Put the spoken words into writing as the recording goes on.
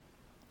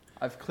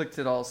I've clicked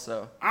it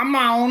also. I'm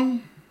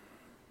on.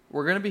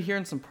 We're gonna be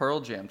hearing some Pearl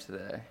Jam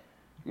today.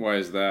 Why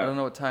is that? I don't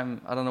know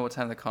what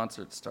time the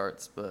concert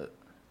starts, but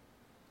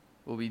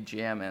we'll be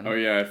jamming. Oh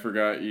yeah, I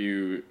forgot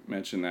you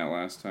mentioned that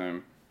last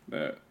time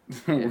that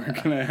we're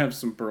gonna have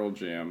some Pearl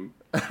Jam.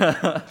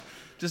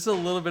 Just a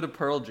little bit of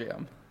Pearl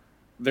Jam.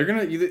 They're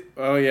gonna.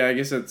 Oh yeah, I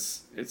guess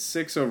it's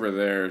 6 over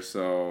there.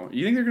 So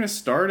you think they're gonna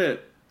start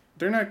it?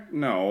 They're not.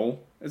 No,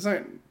 it's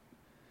not.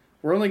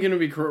 We're only gonna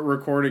be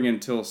recording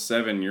until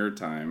 7 your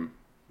time,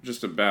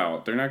 just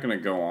about. They're not gonna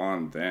go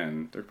on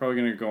then. They're probably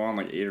gonna go on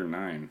like 8 or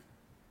 9.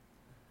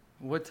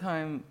 What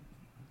time?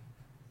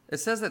 It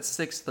says at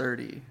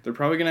 6:30. They're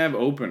probably gonna have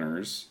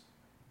openers.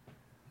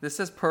 This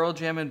says Pearl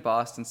Jam in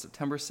Boston,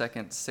 September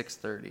 2nd,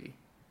 6:30.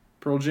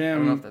 Pearl Jam. I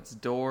don't know if that's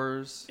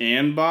Doors.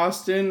 And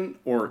Boston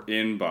or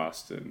in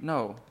Boston?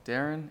 No,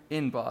 Darren,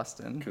 in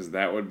Boston. Because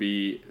that would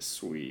be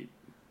sweet.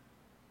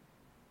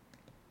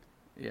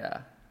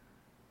 Yeah.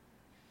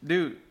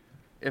 Dude,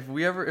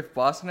 if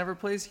Boston ever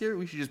plays here,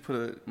 we should just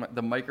put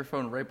the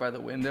microphone right by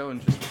the window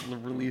and just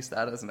release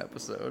that as an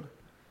episode.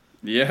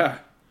 Yeah.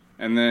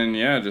 And then,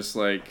 just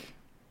like,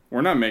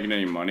 we're not making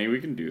any money. We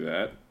can do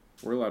that.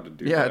 We're allowed to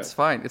do that. Yeah, it's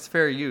fine. It's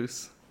fair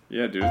use.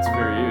 Yeah, dude, it's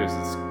fair use.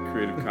 It's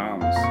Creative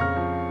Commons.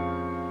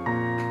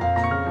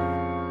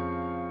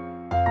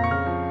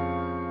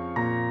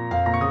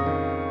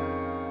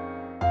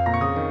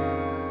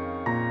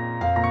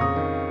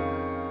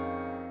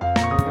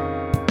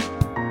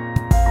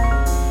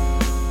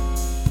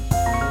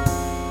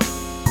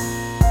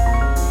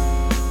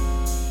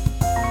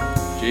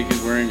 Jake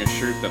is wearing a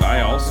shirt that I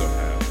also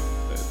have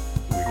that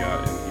we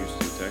got in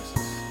Houston,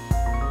 Texas.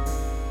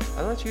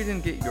 I thought you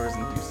didn't get yours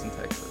in Houston,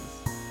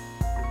 Texas.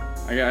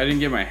 I didn't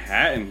get my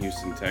hat in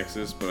Houston,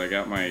 Texas, but I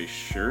got my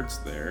shirts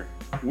there.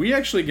 We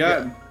actually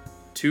got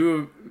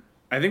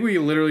I think we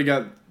literally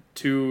got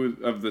 2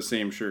 of the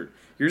same shirt.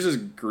 Yours is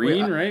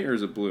green, right? Or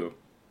is it blue?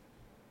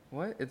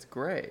 What? It's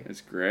gray.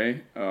 It's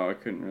gray? Oh, I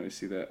couldn't really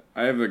see that.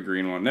 I have the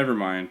green one. Never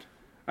mind.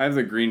 I have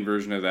the green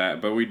version of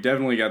that, but we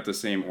definitely got the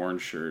same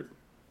orange shirt.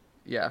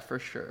 Yeah, for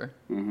sure.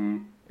 Mm-hmm.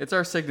 It's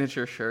our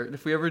signature shirt.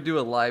 If we ever do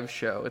a live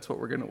show, it's what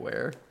we're going to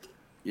wear.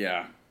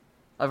 Yeah.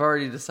 I've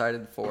already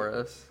decided for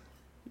us.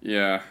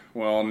 Yeah.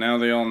 Well, now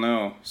they all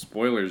know.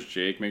 Spoilers,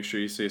 Jake. Make sure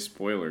you say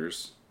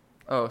spoilers.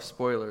 Oh,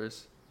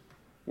 spoilers.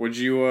 What'd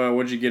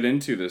you get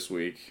into this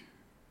week?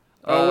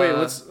 Oh,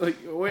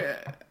 wait,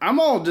 I'm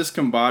all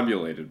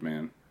discombobulated,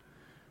 man.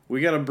 We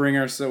gotta bring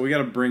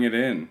it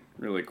in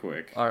really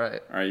quick. All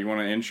right. All right, you want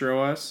to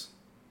intro us?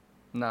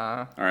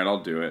 Nah. All right,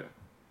 I'll do it.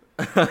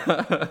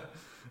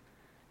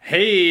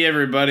 Hey,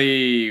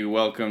 everybody.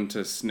 Welcome to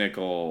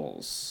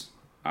Snickles.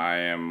 I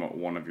am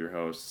one of your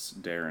hosts,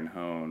 Darren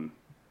Hone.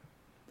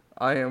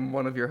 I am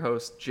one of your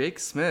hosts, Jake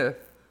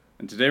Smith.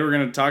 And today we're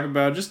going to talk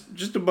about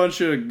just a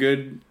bunch of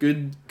good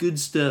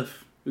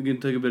stuff. We're going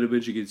to talk about a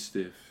bunch of good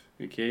stuff.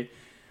 Okay?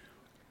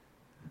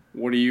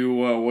 What'd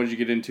you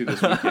get into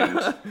this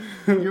weekend?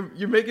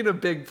 You're making a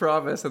big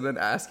promise and then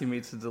asking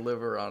me to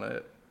deliver on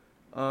it.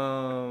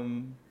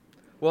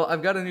 Well,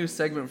 I've got a new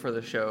segment for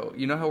the show.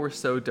 You know how we're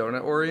so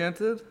donut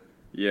oriented?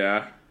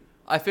 Yeah.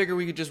 I figure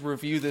we could just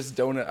review this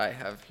donut I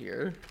have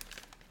here.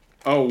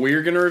 Oh,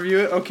 we're going to review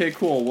it? Okay,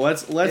 cool. Well,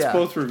 let's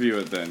both review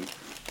it then.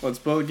 Let's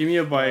both give me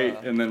a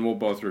bite and then we'll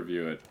both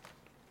review it.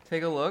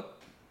 Take a look.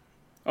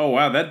 Oh,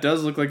 wow, that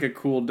does look like a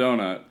cool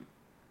donut.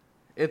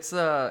 It's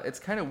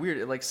kind of weird.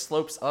 It like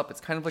slopes up. It's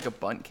kind of like a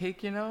bundt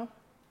cake, you know?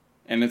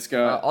 And it's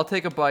got... I'll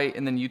take a bite,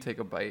 and then you take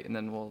a bite, and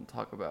then we'll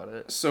talk about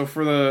it. So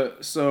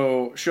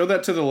show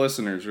that to the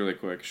listeners really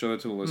quick. Show that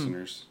to the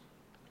listeners.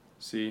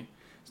 See?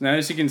 So now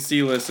as you can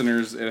see,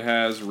 listeners, it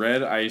has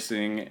red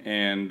icing,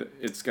 and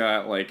it's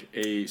got like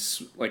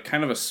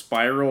kind of a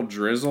spiral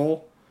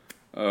drizzle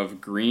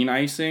of green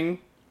icing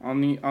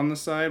on the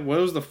side. What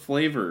was the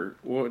flavor?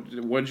 What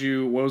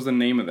was the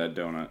name of that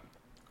donut?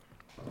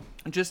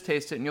 Just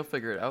taste it, and you'll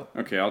figure it out.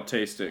 Okay, I'll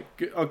taste it.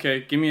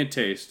 Okay, give me a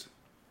taste.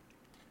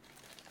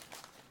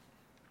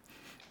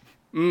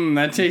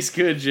 That tastes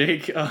good,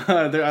 Jake.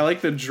 I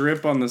like the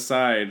drip on the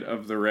side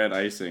of the red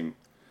icing.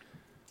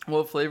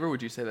 What flavor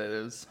would you say that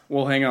is?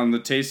 Well, hang on.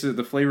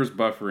 The flavor's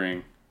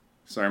buffering.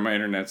 Sorry, my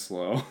internet's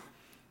slow.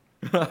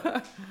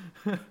 It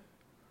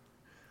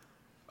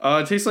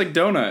tastes like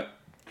donut.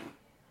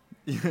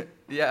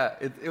 Yeah,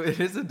 it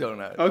is a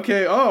donut.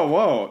 Okay. Oh,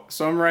 whoa.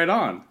 So I'm right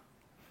on.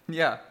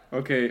 Yeah.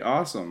 Okay.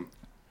 Awesome.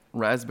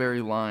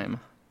 Raspberry lime.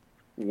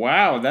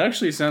 Wow, that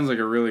actually sounds like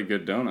a really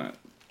good donut.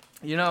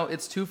 You know,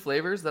 it's 2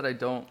 flavors that I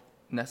don't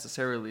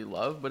necessarily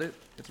love, but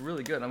it's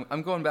really good.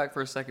 I'm going back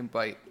for a second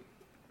bite.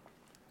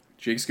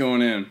 Jake's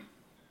going in.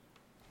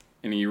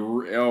 And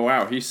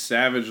he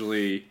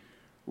savagely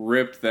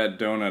ripped that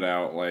donut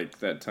out like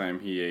that time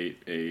he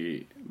ate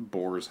a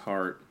boar's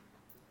heart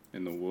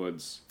in the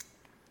woods.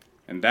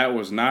 And that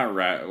was not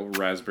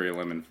raspberry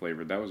lemon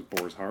flavored. That was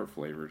boar's heart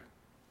flavored.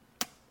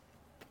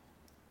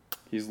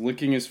 He's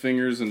licking his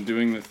fingers and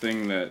doing the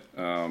thing that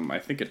I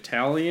think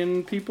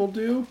Italian people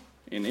do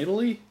in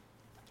Italy,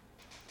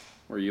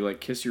 where you like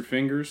kiss your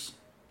fingers.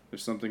 If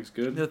something's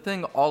good. The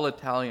thing all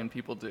Italian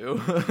people do.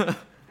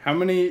 How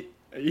many?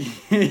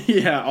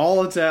 Yeah,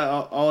 all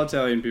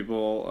Italian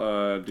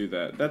people do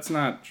that. That's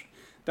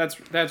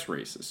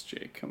racist,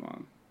 Jake. Come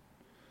on.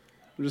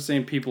 I'm just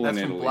saying people That's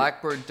in from Italy.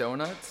 Blackbird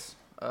Donuts.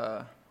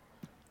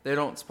 They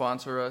don't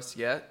sponsor us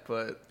yet,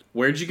 but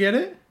Where'd you get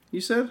it?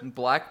 You said?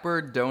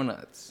 Blackbird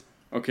Donuts.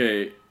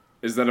 Okay,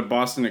 is that a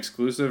Boston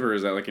exclusive or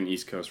is that like an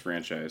East Coast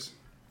franchise?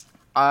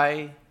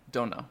 I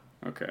don't know.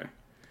 Okay.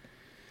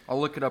 I'll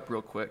look it up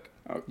real quick.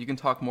 Oh. You can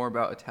talk more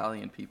about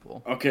Italian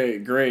people. Okay,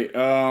 great.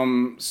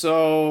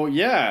 So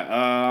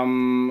yeah,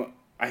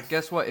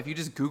 Guess what? If you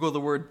just Google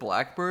the word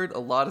Blackbird, a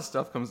lot of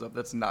stuff comes up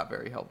that's not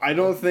very helpful. I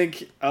don't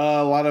think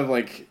a lot of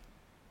like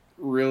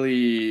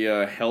really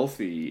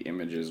healthy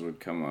images would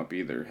come up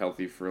either.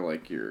 Healthy for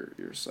like your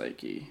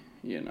psyche,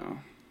 you know.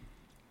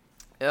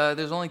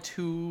 There's only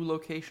 2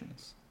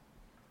 locations.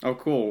 Oh,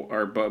 cool.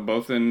 Are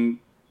both in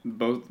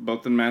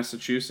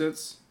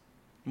Massachusetts?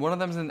 One of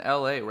them's in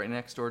LA, right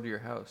next door to your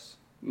house.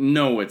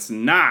 No, it's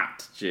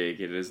not, Jake.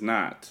 It is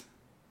not.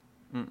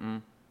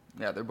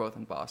 Yeah, they're both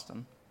in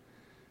Boston.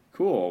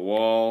 Cool.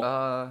 Well,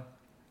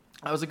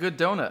 That was a good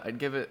donut. I'd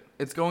give it.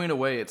 It's going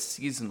away. It's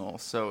seasonal,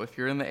 so if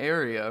you're in the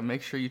area,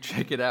 make sure you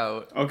check it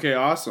out. okay,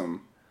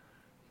 awesome.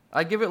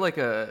 I'd give it like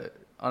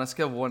on a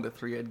scale of 1 to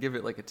 3. I'd give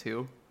it like a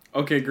 2.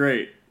 Okay,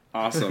 great.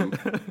 Awesome.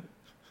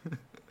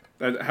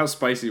 How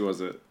spicy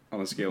was it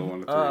on a scale of 1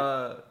 to 3?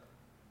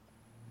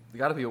 It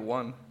got to be a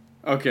 1.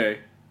 Okay,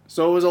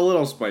 so it was a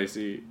little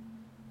spicy.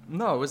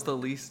 No, it was the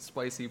least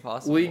spicy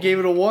possible. Well, you gave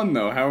it a 1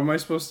 though. How am I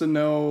supposed to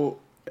know?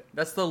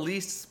 That's the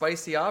least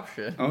spicy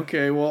option.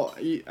 Okay, well,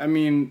 I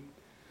mean,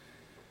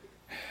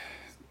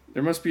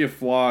 there must be a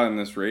flaw in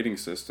this rating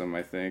system,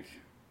 I think.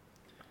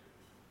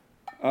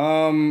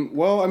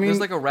 Well, I mean, There's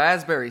like a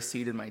raspberry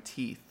seed in my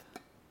teeth.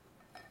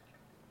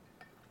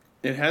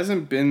 it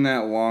hasn't been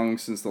that long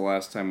since the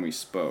last time we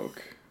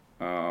spoke.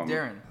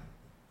 Darren.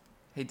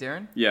 Hey,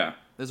 Darren? Yeah.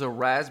 There's a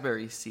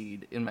raspberry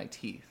seed in my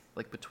teeth,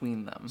 like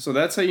between them. So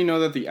that's how you know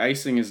that the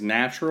icing is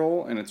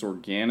natural and it's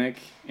organic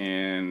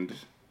and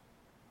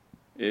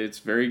it's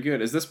very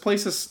good. Is this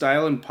place a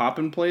style and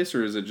poppin' place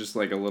or is it just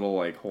like a little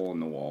like hole in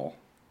the wall?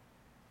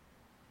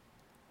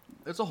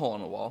 It's a hole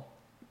in the wall.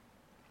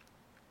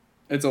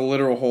 It's a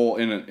literal hole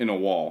in a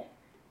wall.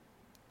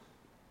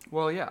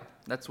 Well, yeah,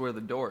 that's where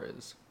the door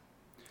is.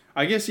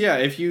 I guess yeah.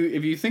 If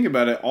you think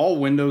about it, all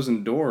windows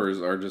and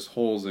doors are just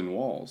holes in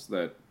walls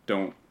that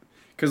don't,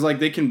 because like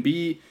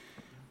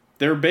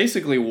they're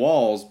basically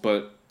walls,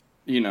 but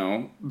you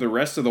know the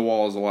rest of the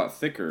wall is a lot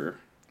thicker.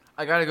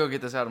 I gotta go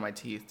get this out of my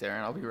teeth, Darren.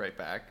 I'll be right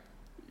back.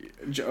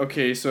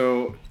 Okay,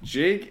 so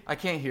Jake. I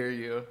can't hear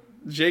you.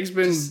 Jake's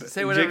been. Just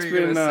say whatever Jake's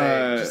you're been,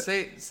 gonna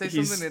say. Just say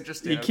something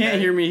interesting. He can't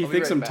hear me. He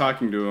thinks right I'm back.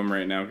 talking to him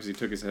right now because he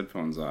took his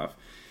headphones off.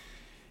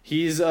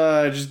 He's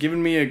just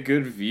giving me a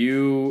good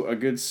view, a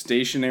good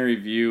stationary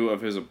view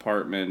of his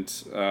apartment,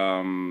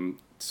 so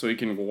he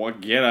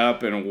can get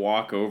up and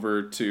walk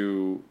over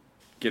to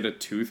get a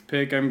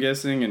toothpick, I'm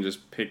guessing, and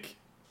just pick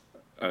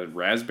a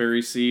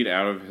raspberry seed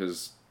out of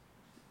his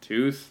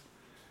tooth.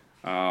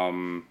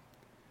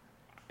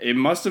 It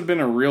must have been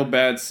a real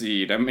bad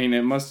seed. I mean,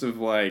 it must have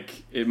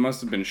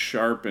been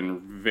sharp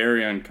and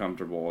very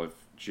uncomfortable if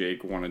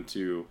Jake wanted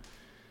to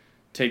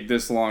take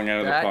this long out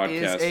of the podcast to get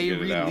it out. That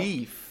is a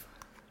relief.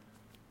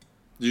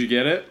 Did you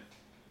get it?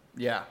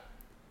 Yeah.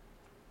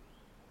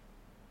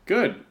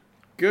 Good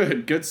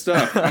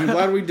stuff. I'm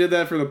glad we did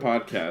that for the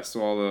podcast,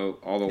 so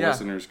all the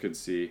listeners could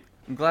see.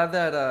 I'm glad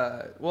that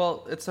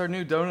it's our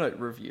new donut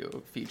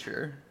review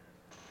feature.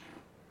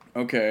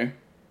 Okay.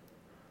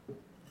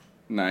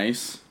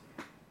 Nice.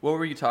 What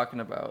were you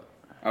talking about?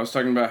 I was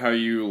talking about how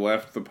you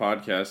left the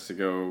podcast to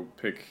go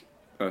pick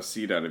a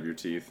seed out of your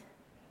teeth.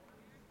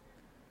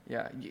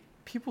 Yeah,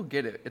 people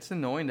get it. It's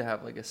annoying to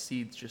have like a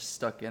seed just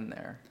stuck in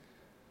there.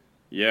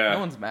 Yeah. No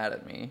one's mad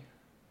at me.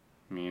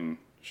 I mean,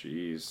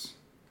 jeez.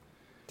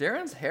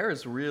 Darren's hair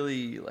is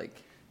really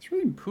It's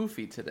really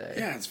poofy today.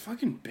 Yeah, it's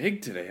fucking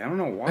big today. I don't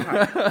know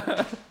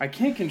why. I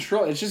can't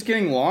control it. It's just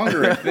getting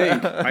longer, I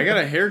think. I got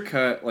a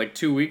haircut like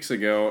 2 weeks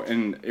ago,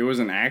 and it was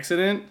an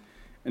accident.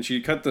 And she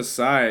cut the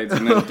sides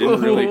and then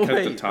didn't really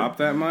cut the top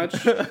that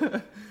much.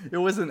 It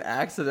was an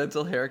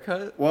accidental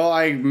haircut? Well,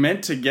 I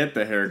meant to get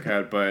the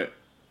haircut, but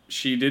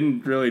she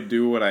didn't really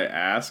do what I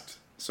asked.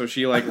 So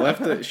she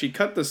she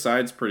cut the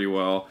sides pretty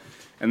well,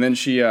 and then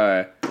she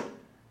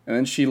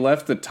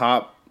left the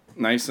top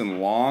nice and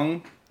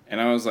long. And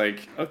I was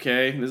like,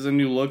 okay, this is a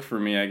new look for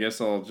me. I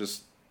guess I'll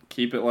just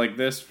keep it like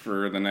this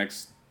for the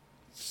next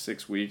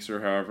 6 weeks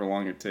or however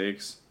long it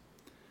takes.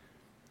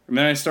 And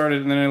then I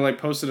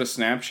posted a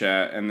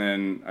Snapchat, and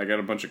then I got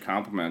a bunch of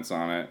compliments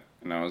on it.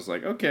 And I was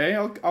like, okay,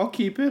 I'll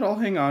keep it. I'll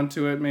hang on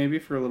to it maybe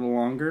for a little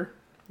longer,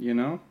 you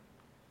know?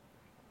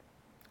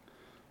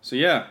 So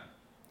yeah,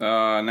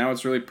 now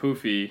it's really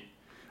poofy.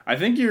 I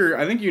think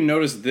you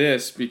noticed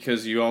this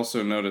because you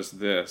also noticed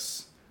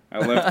this. I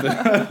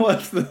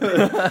left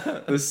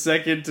the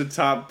second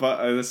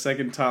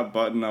top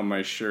button on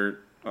my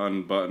shirt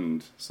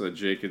unbuttoned so that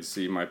Jake could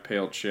see my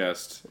pale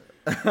chest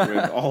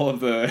with all of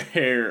the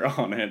hair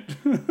on it.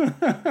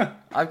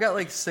 I've got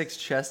like 6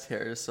 chest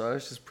hairs, so I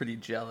was just pretty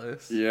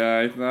jealous. Yeah,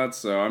 I thought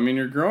so. I mean,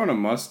 you're growing a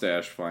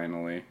mustache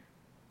finally.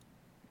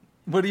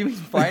 What do you mean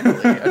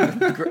finally?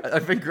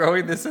 I've been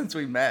growing this since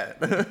we met.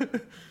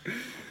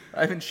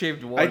 I haven't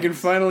shaved once. I can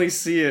finally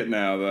see it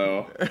now,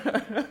 though.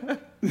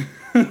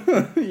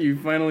 You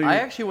finally... I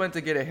actually went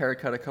to get a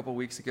haircut a couple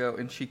weeks ago,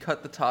 and she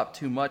cut the top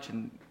too much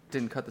and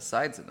didn't cut the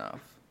sides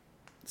enough.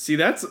 See,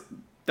 that's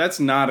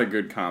not a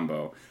good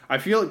combo. I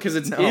feel because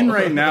it's No. in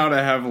right now to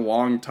have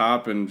long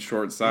top and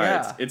short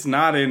sides. Yeah. It's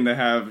not in to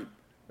have...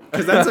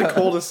 Because that's a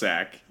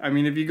cul-de-sac. I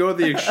mean, if you go to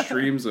the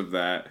extremes of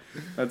that,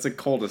 that's a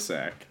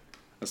cul-de-sac,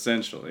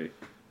 essentially.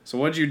 So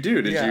what'd you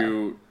do? Did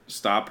you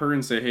stop her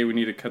and say, hey, we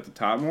need to cut the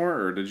top more?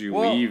 Or did you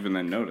leave and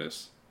then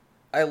notice?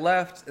 I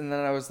left, and then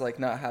I was like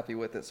not happy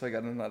with it, so I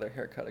got another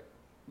haircut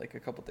like a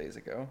couple days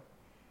ago.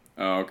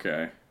 Oh,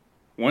 okay.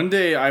 One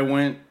day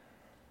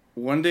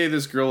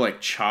this girl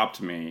like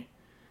chopped me.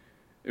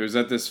 It was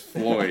at this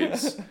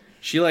Floyd's.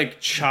 She like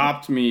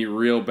chopped me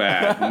real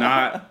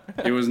bad.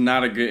 It was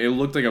not a good, it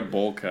looked like a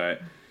bowl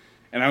cut.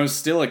 And I was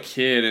still a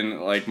kid,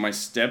 and like my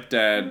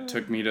stepdad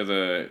took me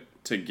to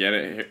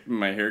get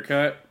my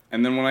haircut.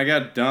 And then when I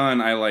got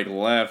done, I like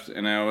left,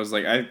 and I was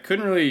like, I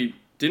didn't really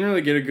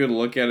get a good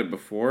look at it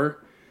before.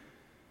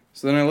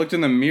 So then I looked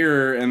in the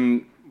mirror,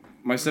 and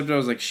my stepdad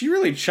was like, she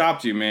really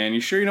chopped you, man. You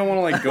sure you don't want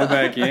to like go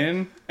back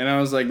in? And I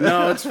was like,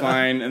 no, it's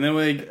fine. And then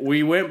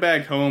we went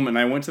back home, and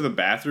I went to the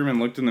bathroom and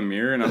looked in the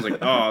mirror, and I was like,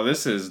 oh,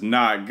 this is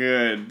not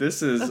good.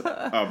 This is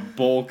a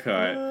bowl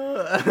cut.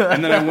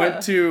 And then I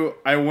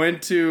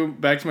went to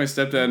back to my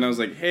stepdad, and I was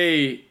like,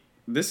 hey,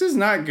 this is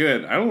not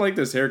good. I don't like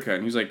this haircut.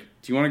 And he was like,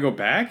 do you want to go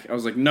back? I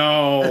was like,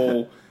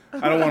 no,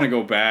 I don't want to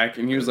go back.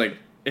 And he was like,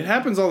 it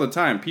happens all the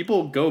time.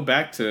 People go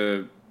back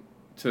to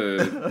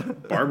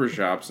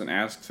barbershops and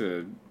ask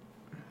to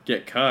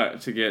get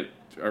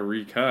a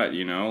recut,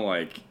 you know,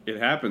 like it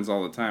happens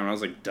all the time. And I was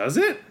like, does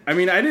it? I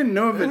mean, I didn't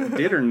know if it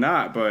did or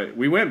not, but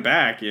we went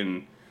back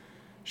and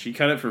she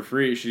cut it for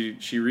free.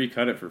 She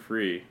recut it for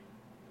free.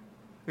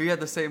 You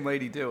had the same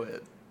lady do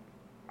it.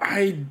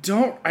 I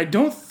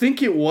don't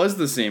think it was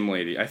the same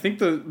lady. I think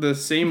the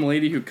same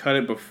lady who cut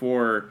it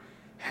before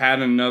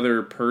had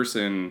another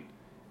person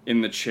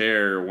in the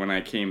chair when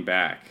I came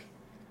back.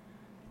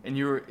 And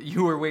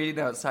you were waiting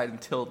outside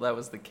until that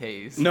was the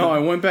case. No, I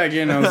went back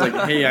in. I was like,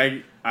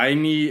 hey,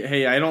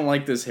 I don't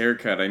like this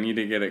haircut. I need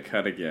to get it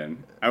cut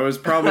again. I was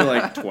probably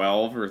like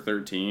 12 or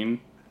 13.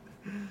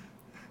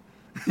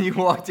 You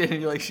walked in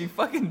and you're like, she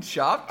fucking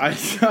chopped me. I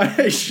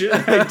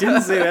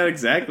didn't say that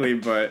exactly,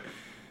 but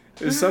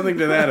it was something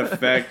to that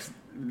effect.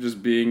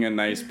 Just being a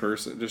nice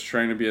person, just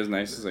trying to be as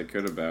nice as I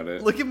could about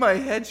it. Look at my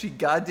head. She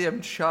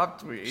goddamn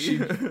chopped me. She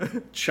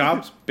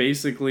chopped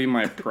basically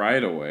my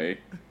pride away.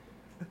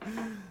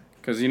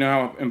 Because you know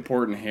how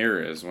important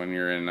hair is when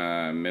you're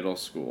in middle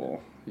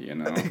school, you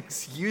know?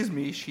 Excuse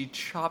me, she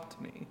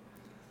chopped me.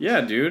 Yeah,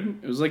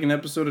 dude. It was like an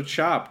episode of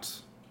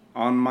Chopped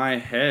on my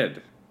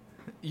head.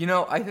 You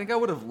know, I think I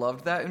would have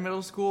loved that in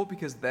middle school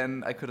because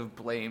then I could have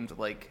blamed,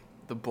 like,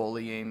 the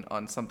bullying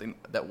on something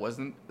that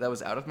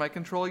was out of my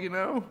control, you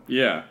know?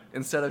 Yeah.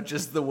 Instead of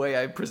just the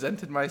way I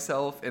presented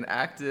myself and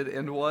acted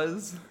and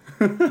was.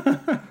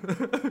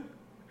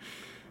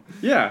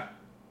 Yeah.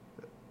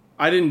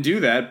 I didn't do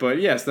that, but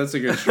yes, that's a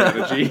good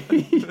strategy.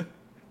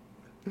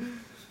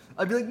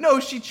 I'd be like, no,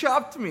 she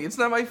chopped me. It's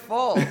not my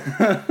fault.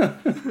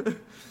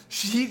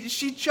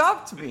 She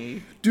chopped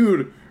me.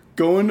 Dude,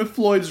 go into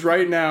Floyd's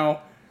right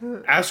now.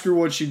 Ask her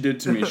what she did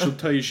to me. She'll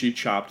tell you she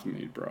chopped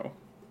me, bro.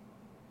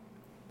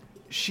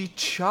 She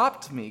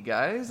chopped me,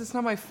 guys. It's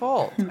not my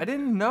fault. I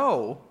didn't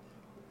know.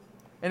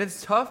 And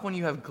it's tough when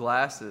you have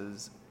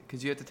glasses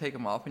because you have to take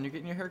them off when you're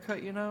getting your hair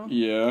cut, you know?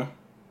 Yeah.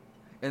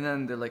 And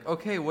then they're like,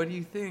 okay, what do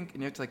you think?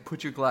 And you have to like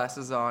put your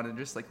glasses on and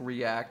just like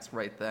react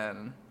right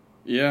then.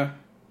 Yeah.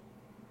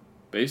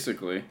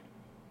 Basically.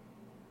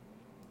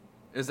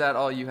 Is that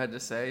all you had to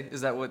say? Is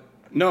that what...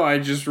 No, I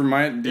just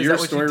your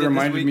story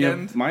reminded me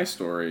of my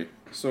story.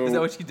 So is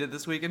that what you did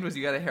this weekend? Was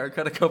you got a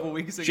haircut a couple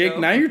weeks ago? Jake,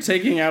 now you're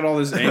taking out all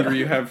this anger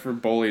you have for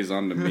bullies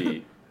onto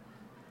me.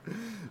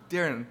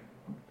 Darren,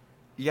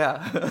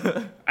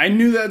 yeah. I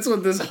knew that's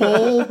what this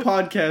whole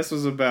podcast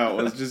was about,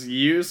 was just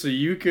you, so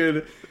you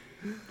could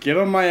get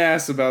on my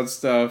ass about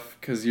stuff,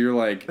 because you're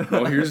like,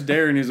 well, here's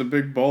Darren, he's a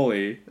big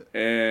bully,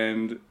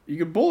 and you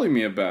could bully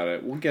me about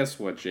it. Well, guess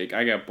what, Jake?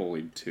 I got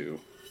bullied too.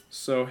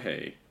 So,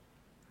 hey.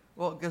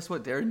 Well, guess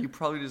what, Darren? You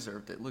probably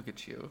deserved it. Look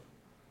at you.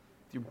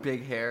 Your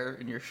big hair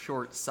and your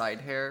short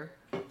side hair.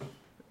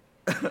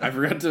 I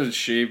forgot to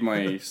shave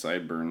my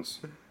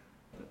sideburns.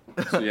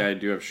 So yeah, I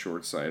do have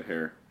short side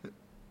hair.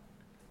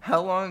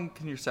 How long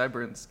can your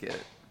sideburns get?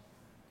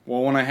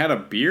 Well, when I had a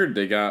beard,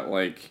 they got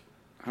like,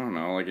 I don't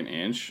know, like an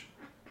inch.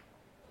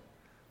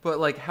 But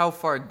like, how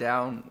far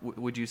down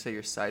would you say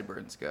your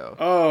sideburns go?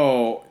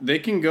 Oh, they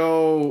can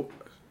go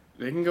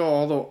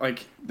all the,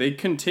 like, they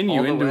continue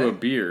All the into way? a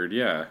beard,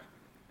 yeah.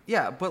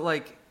 Yeah, but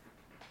like,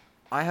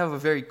 I have a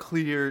very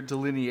clear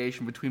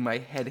delineation between my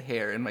head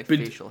hair and my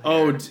facial hair.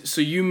 Oh,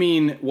 so you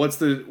mean what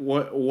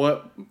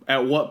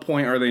at what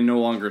point are they no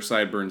longer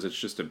sideburns? It's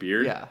just a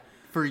beard? Yeah,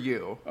 for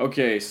you.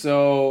 Okay,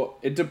 so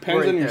it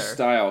depends Right on your there.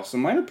 style. So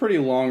mine are pretty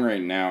long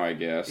right now, I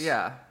guess.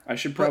 Yeah. I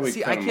should But probably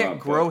see, cut I them can't up,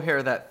 grow but-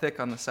 hair that thick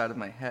on the side of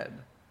my head.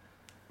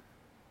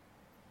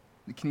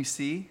 Can you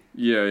see?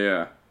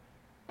 Yeah.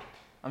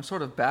 I'm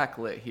sort of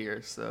backlit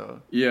here,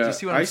 so... Yeah, Do you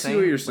see what I'm I saying? see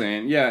what you're Like,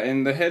 saying. Yeah,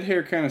 and the head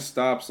hair kind of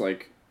stops,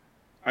 like,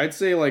 I'd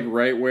say, like,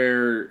 right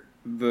where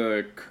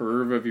the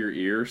curve of your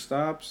ear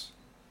stops.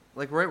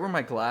 like right where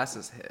my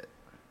glasses hit.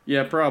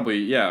 Yeah, probably.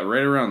 Yeah,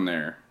 right around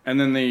there. And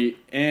then they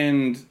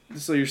end,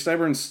 so your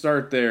sideburns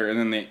start there, and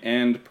then they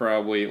end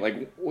probably,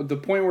 like, the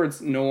point where it's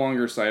no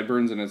longer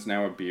sideburns and it's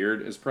now a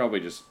beard is probably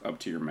just up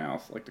to your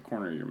mouth, like the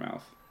corner of your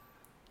mouth.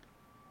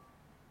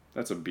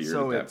 That's a beard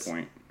So at that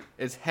point.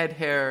 It's head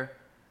hair,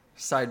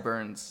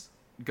 sideburns,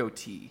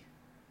 goatee,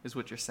 is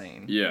what you're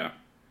saying. Yeah.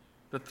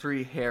 The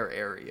 3 hair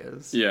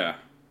areas. Yeah.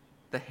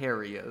 The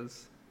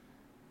hairias.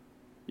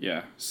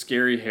 Yeah.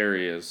 Scary hair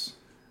is.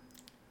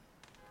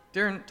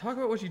 Darren, talk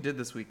about what you did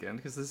this weekend,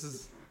 because this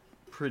is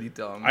pretty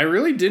dumb. I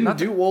really didn't Not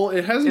the- do, well,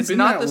 it hasn't It's been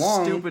not that the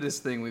long.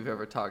 stupidest thing we've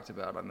ever talked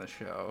about on the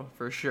show,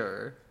 for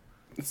sure.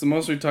 It's the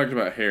most we talked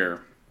about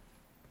hair.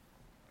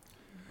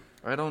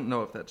 I don't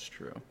know if that's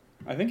true.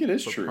 I think it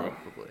is But true.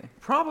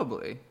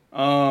 Probably.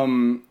 I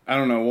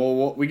don't know.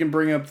 Well, we can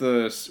bring up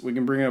podcast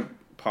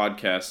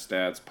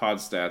stats, pod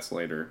stats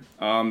later.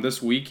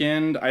 This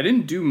weekend I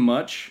didn't do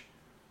much.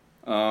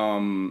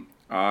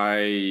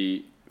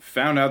 I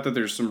found out that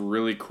there's some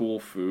really cool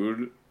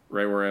food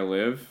right where I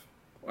live.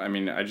 I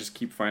mean, I just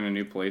keep finding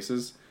new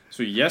places.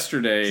 So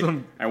yesterday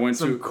I went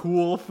Some to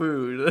cool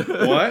food.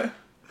 what?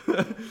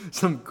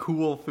 Some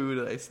cool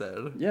food, I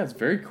said. Yeah, it's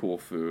very cool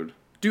food.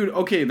 Dude,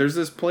 okay, there's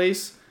this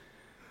place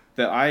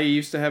that I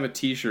used to have a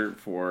t-shirt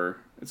for.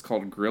 It's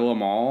called Grill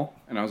 'Em All.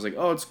 And I was like,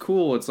 oh, it's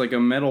cool. It's like a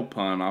metal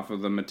pun off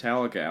of the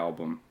Metallica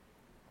album.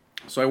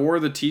 So I wore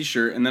the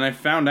t-shirt, and then I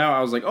found out,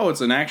 I was like, oh,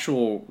 it's an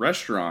actual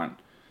restaurant.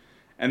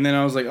 And then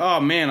I was like, oh,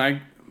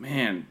 man,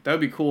 that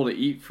would be cool to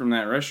eat from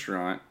that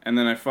restaurant. And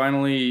then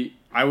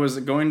I was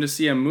going to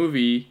see a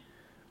movie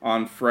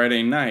on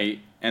Friday night,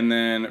 and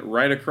then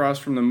right across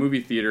from the movie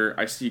theater,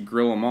 I see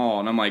Grill 'Em All,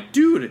 and I'm like,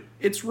 dude,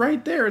 it's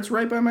right there. It's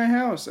right by my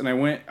house. And I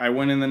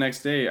went in the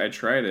next day. I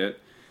tried it.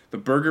 The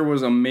burger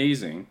was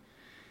amazing,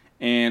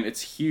 and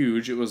it's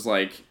huge. It was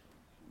like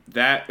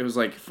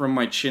from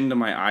my chin to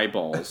my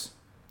eyeballs.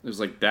 It was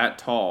like that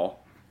tall.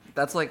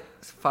 That's like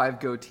 5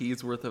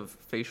 goatees worth of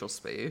facial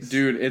space.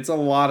 Dude, it's a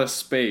lot of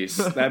space.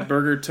 That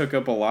burger took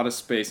up a lot of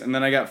space. And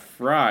then I got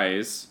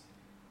fries,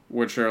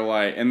 which are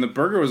like, and the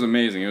burger was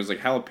amazing. It was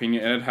like jalapeno,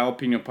 it had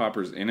jalapeno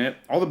poppers in it.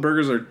 All the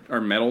burgers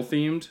are metal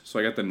themed, so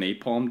I got the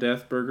Napalm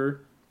Death burger.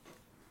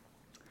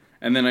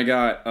 And then I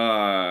got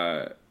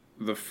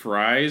the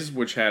fries,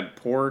 which had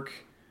pork,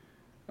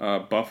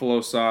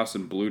 buffalo sauce,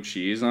 and blue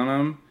cheese on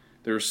them.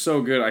 They were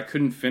so good. I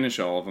couldn't finish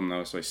all of them,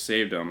 though, so I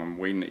saved them. I'm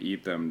waiting to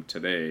eat them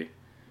today.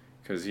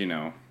 Because,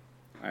 on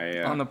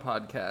the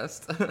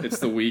podcast. it's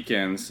the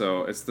weekend,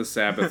 so it's the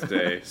Sabbath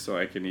day, so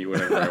I can eat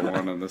whatever I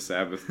want on the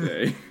Sabbath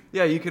day.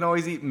 Yeah, you can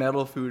always eat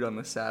metal food on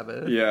the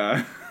Sabbath.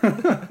 Yeah.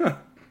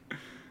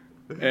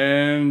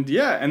 and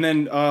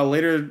then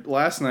later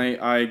last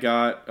night I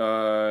got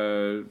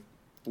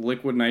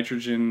liquid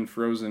nitrogen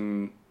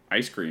frozen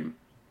ice cream,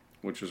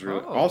 which was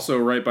really also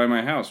right by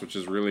my house, which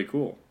is really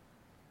cool.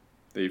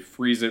 They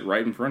freeze it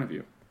right in front of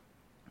you.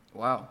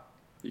 Wow.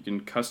 You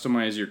can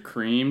customize your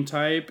cream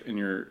type and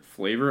your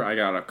flavor. I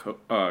got a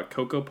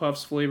Cocoa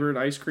Puffs flavored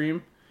ice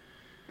cream.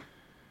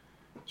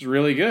 It's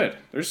really good.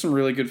 There's some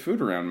really good food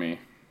around me.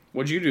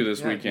 What'd you do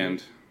this weekend?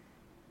 Dude.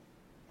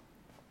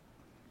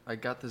 I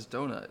got this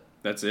donut.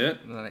 That's it?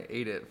 And then I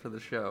ate it for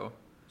the show.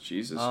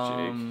 Jesus,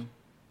 Jake.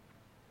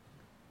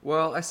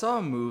 Well, I saw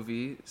a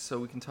movie, so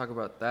we can talk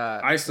about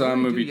that. I saw a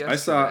movie. I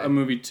saw a yesterday?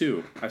 movie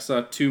too. I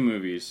saw 2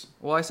 movies.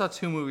 Well, I saw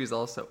 2 movies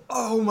also.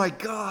 Oh my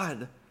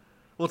god!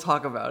 We'll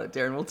talk about it,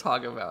 Darren. We'll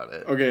talk about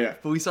it. Okay.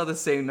 But we saw the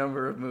same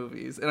number of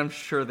movies, and I'm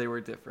sure they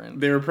were different.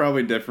 They were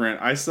probably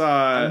different. I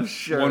saw I'm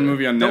sure. one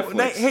movie on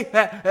Netflix.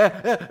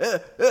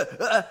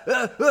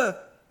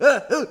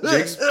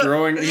 Jake's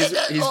throwing.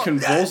 He's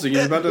convulsing.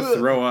 He's about to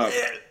throw up.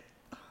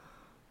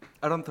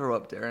 I don't throw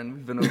up, Darren.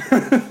 We've been over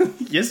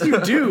this. Yes, you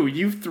do.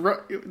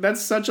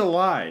 That's such a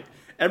lie.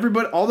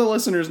 All the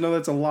listeners know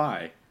that's a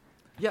lie.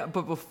 Yeah,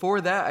 but before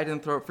that, I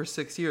didn't throw up for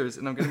 6 years,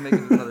 and I'm gonna make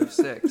it another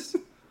 6.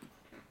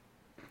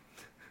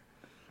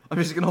 I'm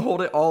just gonna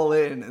hold it all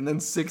in, and then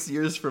 6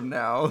 years from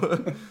now,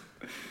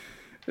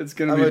 It's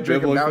gonna I'm be gonna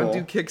drink a biblical.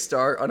 Mountain Dew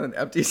Kickstart on an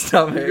empty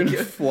stomach. You're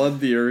gonna flood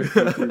the earth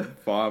with your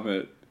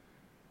vomit.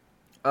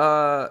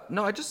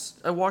 No,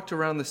 I walked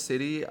around the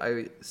city.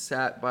 I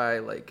sat by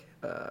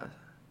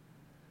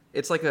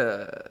it's like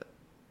a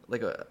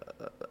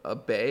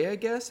bay, I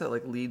guess, that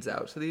like leads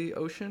out to the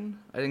ocean.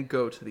 I didn't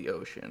go to the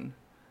ocean,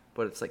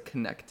 but it's like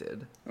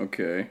connected.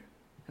 Okay.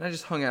 And I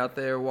just hung out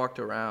there, walked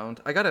around.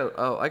 I got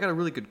a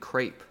really good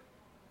crepe.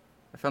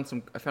 I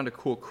found a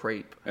cool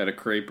crepe. At a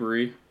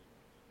creperie.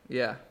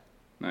 Yeah.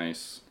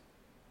 Nice.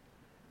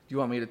 Do you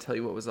want me to tell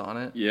you what was on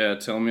it? Yeah,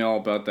 tell me all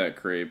about that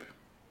crepe.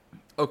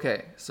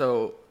 Okay,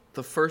 so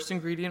the first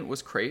ingredient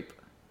was crepe.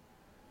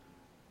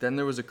 Then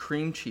there was a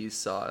cream cheese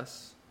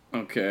sauce.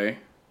 Okay.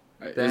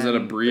 Is Then that a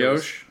there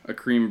brioche? A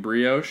cream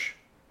brioche?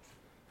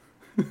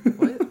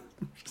 What?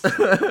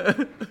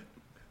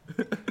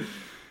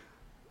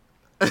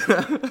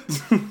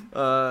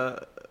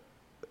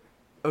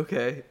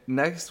 Okay.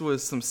 Next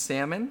was some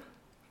salmon.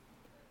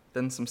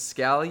 Then some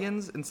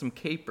scallions and some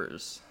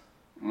capers.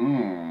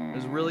 It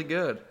was really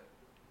good.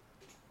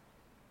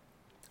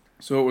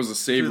 So it was a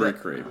savory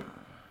that- crepe.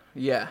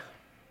 Yeah.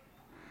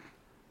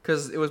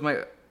 Because it was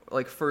my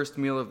first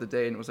meal of the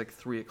day, and it was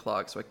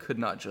 3:00, so I could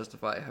not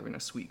justify having a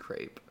sweet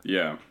crepe.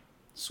 Yeah.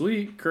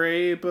 Sweet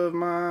crepe of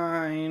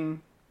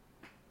mine.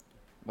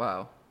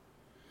 Wow.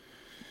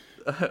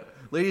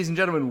 Ladies and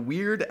gentlemen,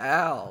 Weird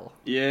Al.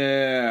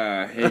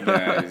 Yeah. Hey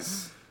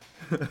guys.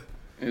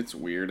 It's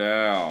Weird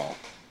Al.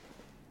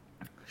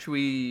 Should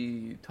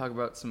we talk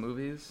about some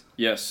movies?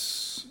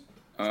 Yes.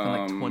 It's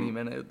been 20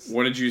 minutes.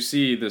 What did you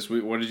see this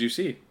week? What did you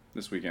see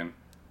this weekend?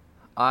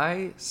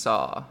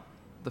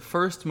 The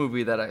first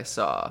movie that I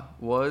saw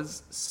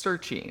was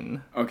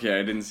Searching. Okay,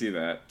 I didn't see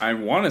that. I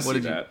want to see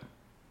that.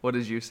 What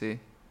did you see?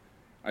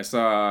 I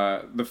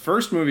saw the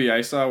first movie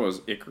I saw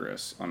was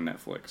Icarus on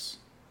Netflix.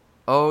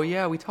 Oh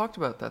yeah, we talked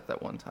about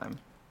that one time.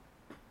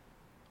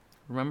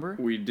 Remember?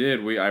 We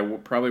did.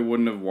 Probably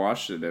wouldn't have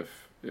watched it if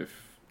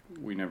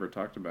we never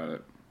talked about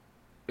it.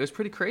 It was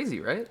pretty crazy,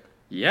 right?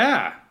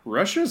 Yeah,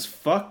 Russia's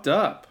fucked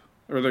up,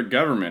 or their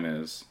government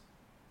is.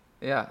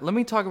 Yeah, let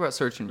me talk about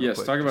Searching real Yes,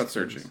 quick. talk about just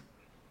 'cause Searching.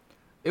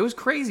 It was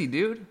crazy,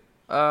 dude.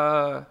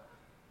 I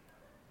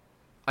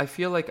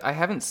feel like I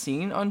haven't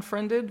seen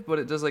Unfriended, but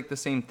it does the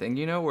same thing,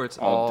 where it's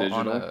All all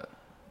on digital?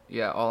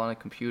 all on a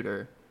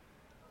computer.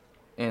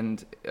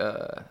 And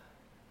the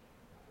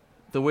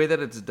way that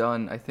it's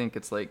done, I think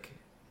it's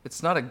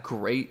not a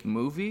great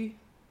movie,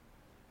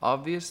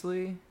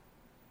 obviously.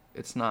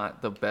 It's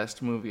not the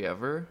best movie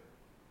ever.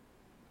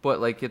 But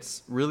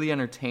it's really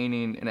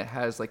entertaining, and it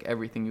has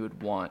everything you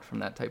would want from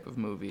that type of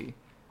movie.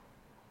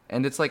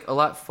 And it's a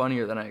lot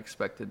funnier than I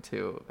expected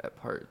too at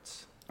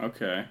parts.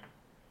 Okay.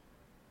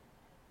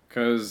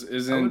 Cause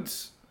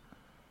isn't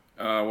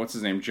what's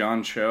his name?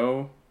 John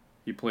Cho?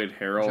 He played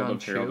Harold John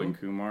of Harold Chu? and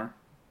Kumar.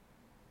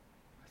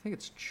 I think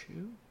it's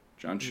Chu.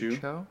 John Is it Chu?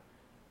 Cho?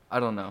 I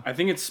don't know. I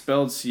think it's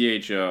spelled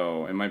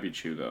CHO. It might be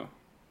Chu though.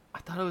 I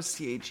thought it was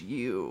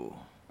CHU.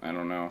 I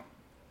don't know.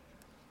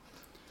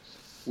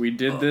 We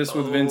did this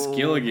with Vince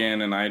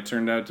Gilligan, and I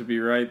turned out to be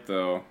right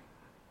though.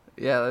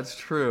 Yeah, that's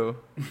true.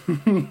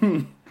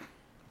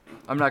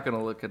 I'm not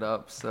gonna look it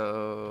up,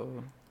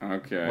 so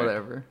Okay.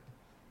 whatever.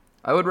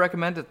 I would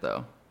recommend it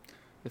though,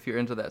 if you're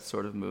into that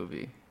sort of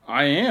movie.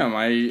 I am.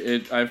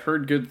 I've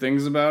heard good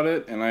things about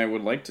it, and I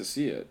would like to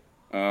see it.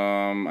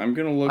 I'm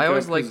gonna look I up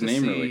always like his to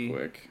name see- really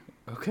quick.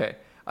 Okay.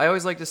 I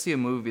always like to see a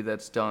movie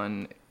that's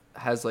done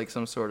has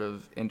some sort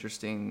of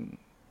interesting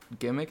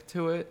gimmick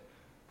to it,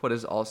 but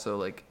is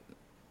also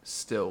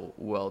still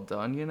well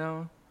done,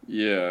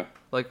 Yeah.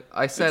 Like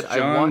I said, It's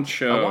John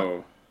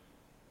Cho.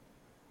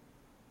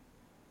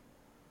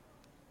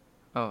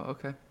 Oh,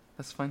 okay.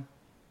 That's fine.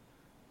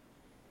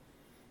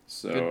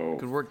 So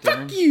Good work, fuck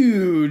Darren.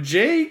 you,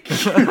 Jake.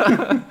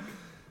 I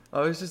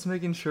was just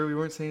making sure we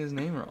weren't saying his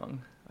name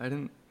wrong. I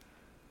didn't.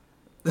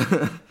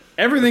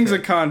 Everything's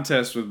Okay. a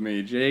contest with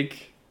me,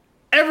 Jake.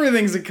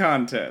 Everything's a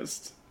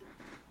contest.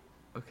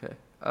 Okay.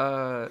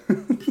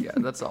 Yeah,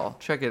 that's all.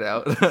 Check it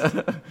out.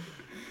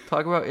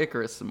 Talk about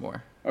Icarus some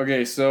more.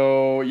 Okay,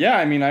 so yeah,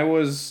 I mean, I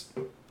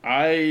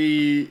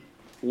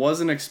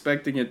wasn't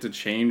expecting it to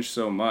change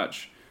so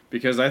much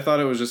because I thought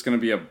it was just going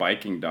to be a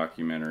biking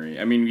documentary.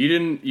 I mean, you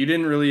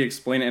didn't really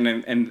explain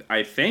it, and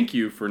I thank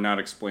you for not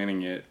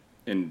explaining it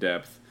in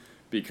depth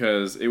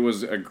because it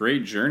was a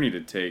great journey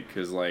to take.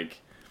 Because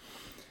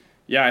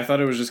yeah, I thought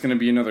it was just going to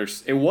be another.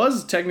 It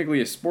was technically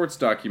a sports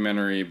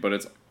documentary, but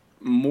it's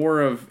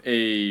more of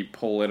a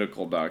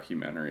political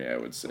documentary, I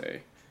would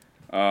say.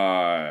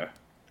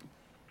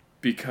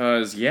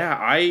 Because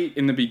yeah,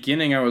 in the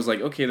beginning I was like,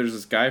 okay, there's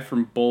this guy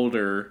from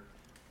Boulder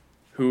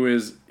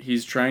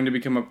he's trying to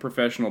become a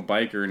professional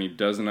biker and he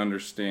doesn't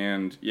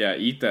understand. Yeah,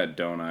 eat that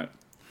donut.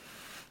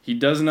 He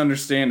doesn't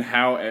understand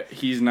how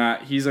he's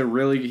a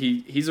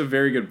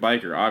very good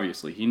biker,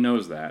 obviously. He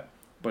knows that,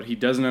 but he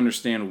doesn't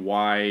understand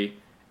why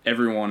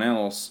everyone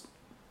else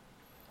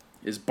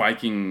is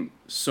biking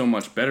so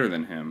much better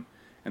than him.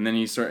 And then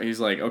he's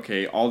like,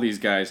 okay, all these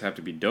guys have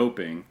to be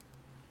doping,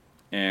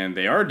 and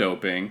they are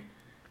doping.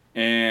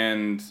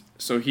 And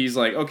so he's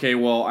like, okay,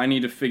 well, I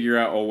need to figure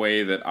out a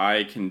way that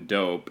I can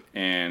dope.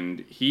 And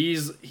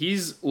he's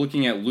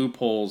looking at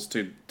loopholes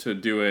to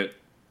do it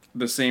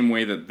the same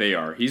way that they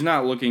are. He's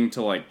not looking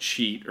to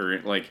cheat or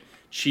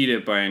cheat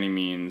it by any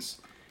means.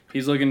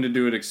 He's looking to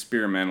do it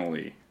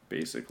experimentally,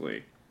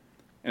 basically.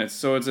 And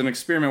it's an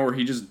experiment where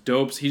he just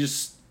dopes. He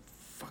just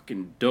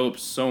fucking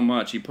dopes so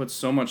much. He puts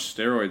so much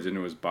steroids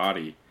into his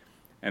body.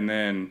 And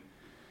then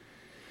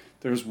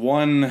there's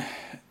one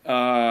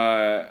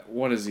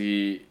what is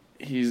he?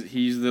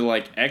 He's the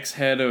like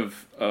ex-head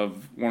of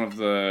one of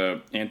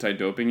the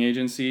anti-doping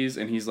agencies,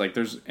 and he's like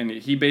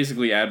he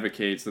basically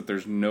advocates that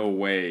there's no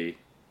way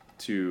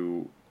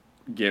to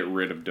get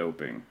rid of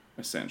doping.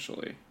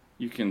 Essentially,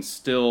 you can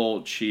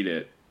still cheat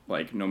it,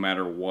 like no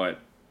matter what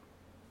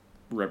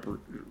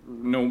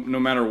no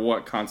matter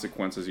what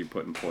consequences you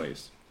put in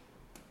place.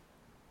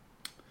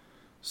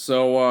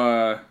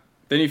 So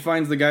then he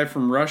finds the guy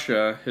from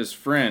Russia, his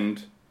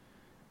friend,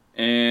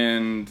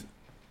 and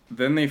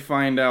then they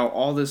find out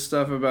all this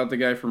stuff about the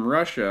guy from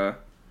Russia.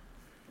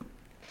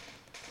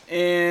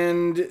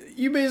 And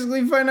you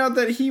basically find out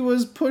that he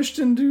was pushed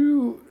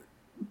into,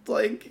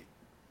 like,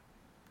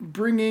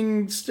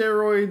 bringing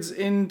steroids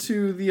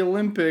into the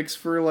Olympics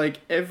for, like,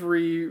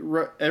 every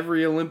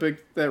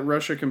Olympic that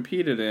Russia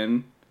competed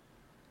in.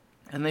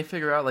 And they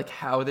figure out, like,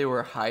 how they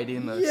were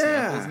hiding the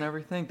samples and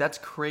everything. That's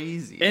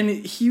crazy. And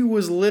he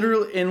was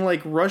literally... And,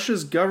 like,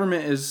 Russia's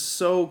government is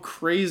so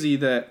crazy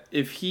that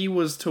if he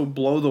was to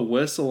blow the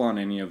whistle on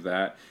any of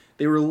that,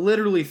 they were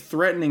literally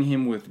threatening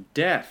him with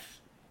death.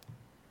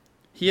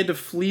 He had to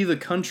flee the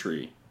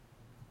country.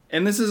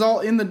 And this is all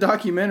in the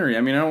documentary.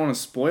 I mean, I don't want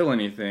to spoil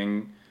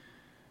anything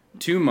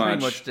too much.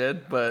 Pretty much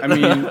did, but... I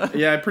mean,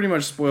 yeah, I pretty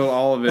much spoiled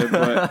all of it,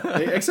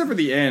 but except for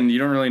the end, you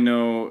don't really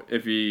know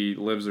if he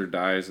lives or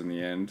dies in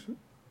the end.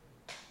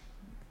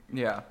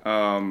 Yeah.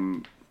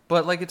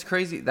 But, like, it's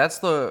crazy. That's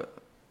the...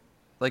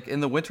 Like, in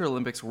the Winter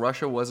Olympics,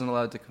 Russia wasn't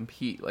allowed to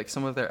compete. Like,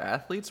 some of their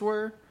athletes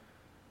were,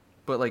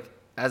 but, like,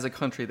 as a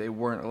country, they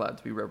weren't allowed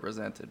to be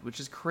represented,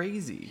 which is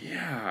crazy.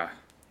 Yeah.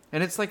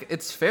 And it's, like,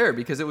 it's fair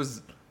because it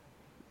was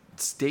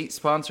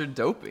state-sponsored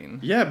doping.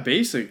 Yeah,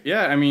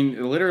 Yeah, I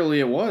mean, literally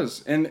it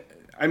was. And,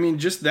 I mean,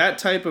 just that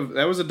type of...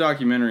 That was a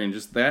documentary, and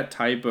just that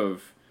type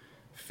of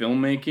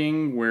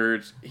filmmaking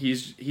where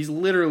he's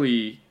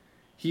literally...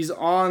 He's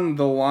in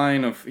the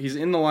line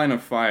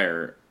of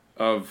fire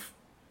of,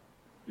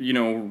 you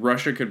know,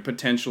 Russia could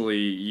potentially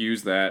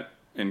use that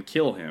and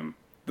kill him.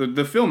 The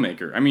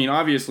filmmaker. I mean,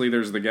 obviously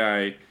there's the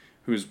guy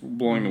who's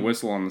blowing the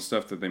whistle on the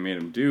stuff that they made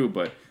him do,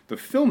 but the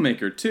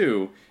filmmaker,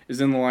 too, is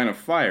in the line of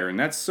fire, and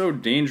that's so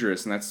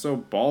dangerous and that's so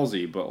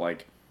ballsy, but,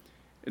 like,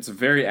 it's a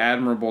very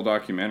admirable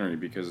documentary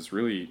because it's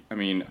really... I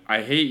mean,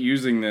 I hate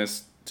using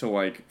this to,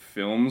 like,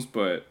 films,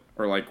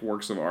 or, like,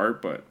 works of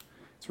art, but...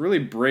 It's a really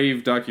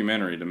brave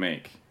documentary to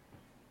make.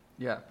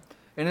 Yeah.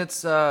 And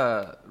it's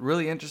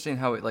really interesting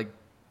how it, like,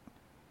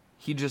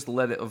 he just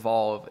let it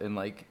evolve and,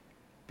 like,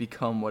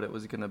 become what it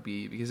was going to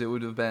be. Because it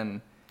would have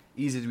been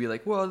easy to be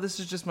like, well, this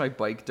is just my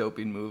bike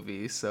doping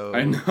movie, so...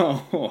 I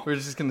know. We're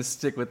just going to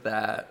stick with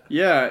that.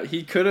 Yeah,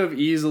 he could have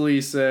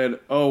easily said,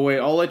 oh, wait,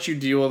 I'll let you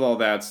deal with all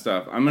that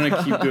stuff. I'm going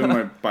to keep doing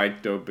my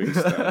bike doping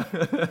stuff.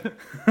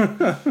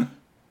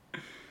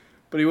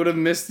 But he would have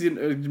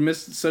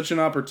missed such an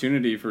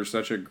opportunity for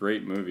such a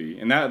great movie,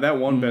 and that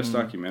won Best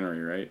Documentary,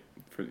 right,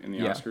 in the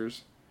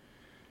Oscars.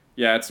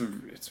 Yeah, it's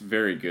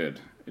very good.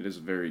 It is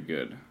very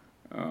good.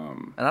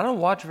 And I don't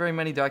watch very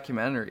many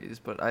documentaries,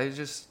 but I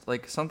just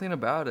like something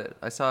about it.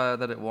 I saw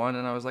that it won,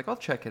 and I was like, I'll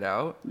check it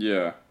out.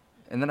 Yeah.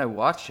 And then I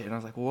watched it, and I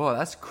was like, whoa,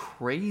 that's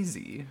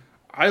crazy.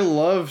 I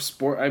love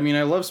sport. I mean,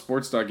 I love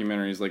sports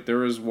documentaries. Like there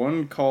was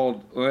one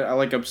called I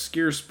like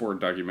obscure sport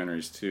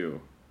documentaries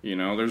too. You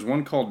know, there's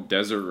one called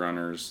Desert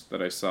Runners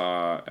that I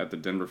saw at the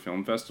Denver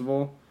Film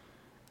Festival,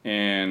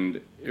 and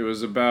it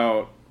was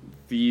about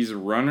these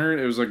runners.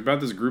 It was like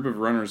about this group of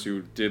runners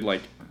who did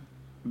like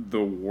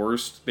the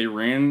worst. They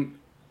ran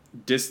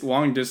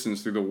long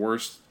distance through the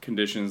worst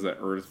conditions that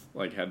Earth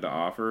like had to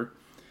offer,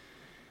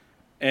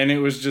 and it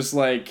was just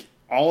like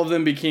all of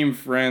them became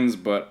friends,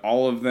 but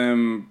all of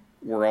them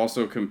were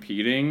also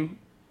competing.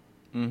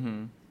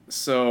 Mm-hmm.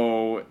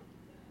 So.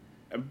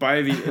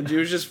 It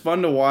was just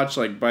fun to watch,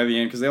 like, by the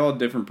end, because they all had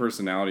different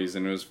personalities,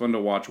 and it was fun to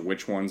watch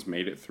which ones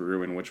made it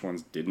through and which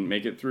ones didn't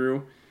make it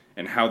through,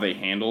 and how they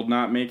handled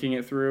not making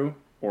it through,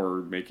 or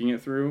making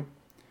it through.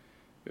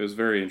 It was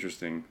very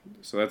interesting.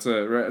 So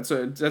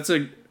that's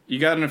you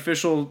got an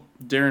official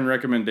Darren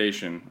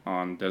recommendation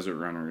on Desert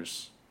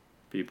Runners,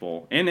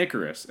 people. And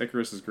Icarus.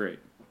 Icarus is great.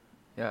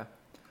 Yeah.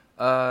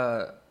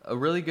 A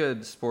really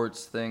good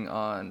sports thing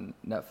on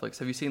Netflix.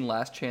 Have you seen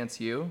Last Chance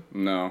U?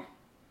 No.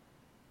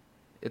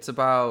 It's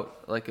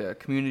about like a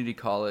community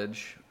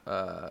college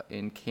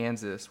in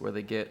Kansas where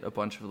they get a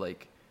bunch of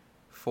like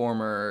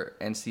former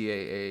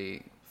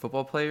NCAA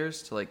football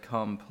players to like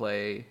come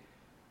play,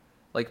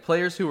 like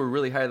players who were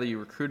really highly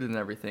recruited and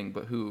everything,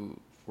 but who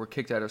were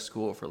kicked out of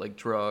school for like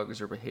drugs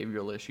or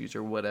behavioral issues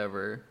or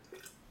whatever.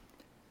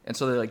 And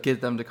so they like get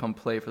them to come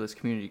play for this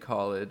community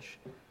college.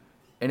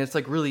 And it's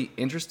like really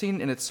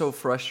interesting, and it's so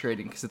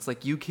frustrating because it's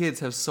like you kids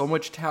have so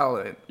much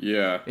talent.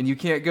 Yeah. And you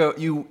can't go.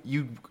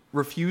 You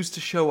refuse to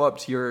show up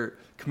to your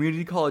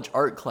community college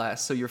art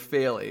class, so you're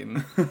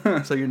failing.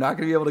 So you're not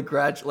going to be able to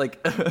graduate.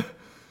 Like,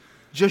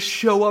 just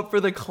show up for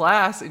the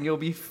class, and you'll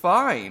be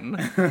fine.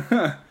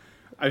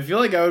 I feel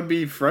like I would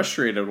be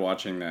frustrated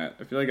watching that.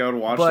 I feel like I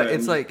would watch that it's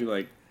and like, be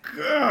like,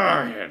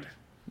 God.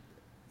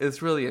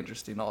 It's really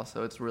interesting.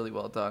 Also, it's really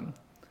well done.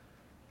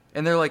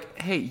 And they're like,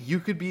 "Hey, you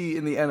could be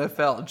in the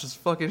NFL. Just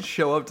fucking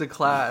show up to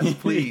class,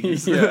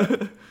 please."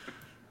 Yeah.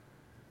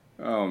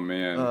 Oh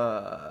man.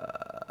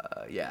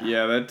 Yeah.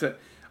 Yeah,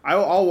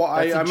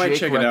 I might Jake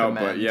check it out,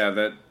 but recommend.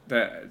 yeah,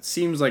 that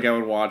seems like I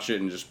would watch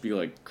it and just be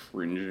like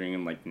cringing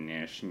and like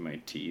gnashing my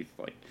teeth,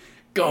 like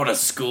go to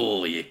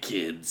school, you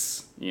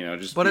kids. You know,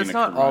 just. But being it's a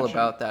not all curmudgeon.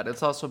 about that.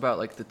 It's also about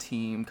like the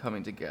team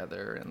coming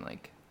together and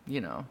like,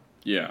 you know.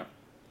 Yeah,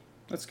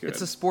 that's good.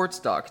 It's a sports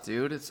doc,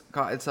 dude. It's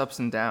got its ups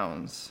and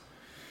downs.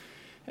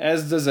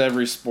 As does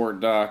every sport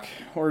doc,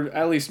 or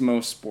at least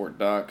most sport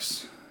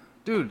docs.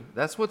 Dude,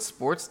 that's what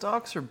sports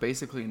docs are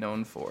basically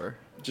known for.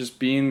 Just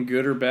being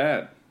good or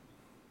bad.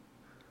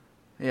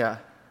 Yeah.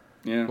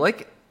 Yeah.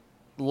 Like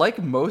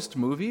most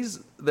movies,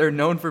 they're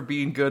known for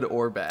being good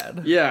or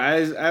bad. Yeah,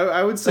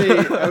 I would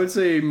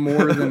say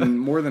more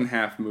than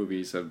half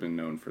movies have been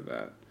known for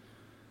that.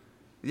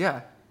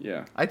 Yeah.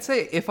 Yeah. I'd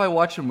say if I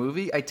watch a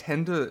movie, I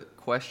tend to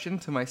question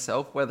to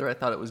myself whether I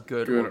thought it was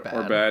good or Good bad.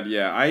 or bad,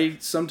 yeah. I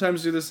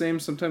sometimes do the same,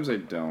 sometimes I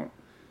don't.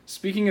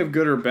 Speaking of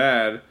good or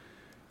bad,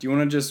 do you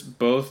want to just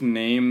both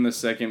name the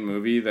second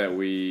movie that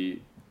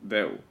we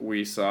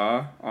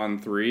saw on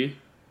 3?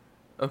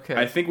 Okay.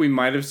 I think we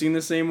might have seen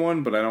the same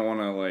one, but I don't want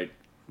to like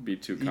be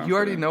too confident. You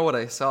already know what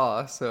I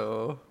saw,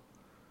 so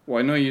Well,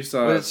 I know you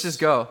saw. let's just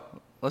go.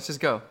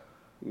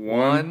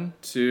 One,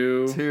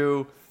 two,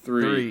 2,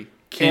 three. 3.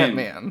 Kin.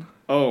 Ant-Man.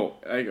 Oh,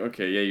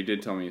 okay, yeah, you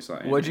did tell me you saw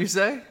Ant-Man. What'd you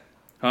say?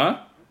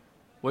 Huh?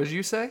 What did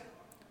you say?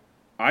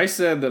 I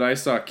said that I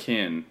saw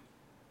Kin.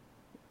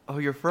 Oh,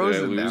 you're Did I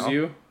frozen lose now.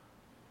 you?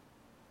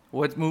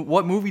 What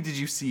movie did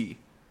you see?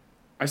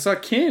 I saw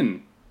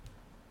Kin.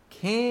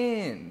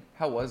 Kin.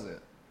 How was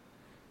it?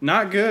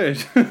 Not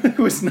good. It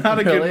was not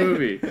a good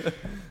Really? movie.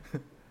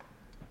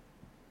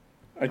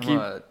 I I'm keep.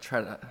 gonna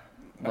try to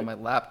let my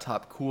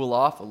laptop cool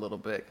off a little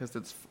bit because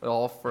it's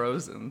all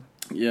frozen.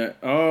 Yeah.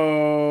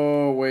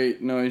 Oh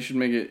wait, no. You should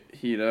make it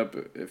heat up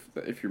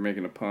if you're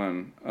making a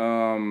pun.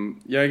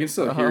 Yeah, I can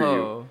still hear you.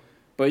 Oh.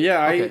 But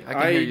yeah, Okay, I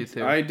can hear you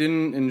too. I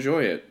didn't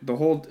enjoy it.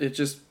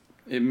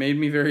 It made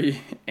me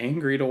very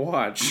angry to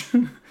watch.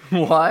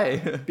 Why?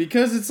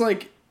 Because it's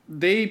like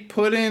they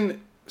put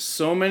in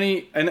so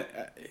many, and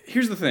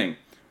here's the thing.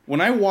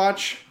 When I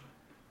watch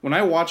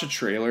a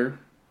trailer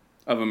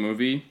of a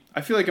movie,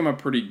 I feel like I'm a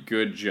pretty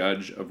good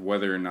judge of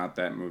whether or not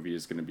that movie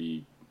is going to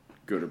be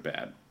good or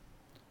bad.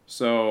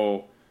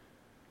 So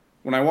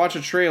when I watch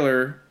the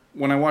trailer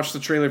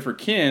for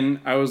Kin,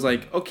 I was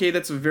like, okay,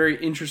 that's a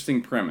very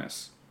interesting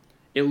premise.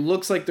 It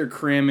looks like they're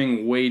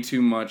cramming way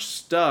too much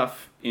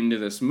stuff into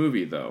this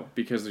movie, though,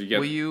 because you get.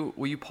 Will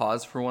you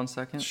pause for 1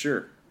 second?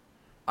 Sure.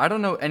 I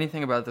don't know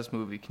anything about this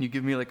movie. Can you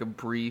give me like a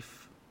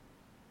brief?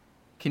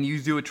 Can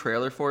you do a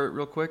trailer for it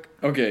real quick?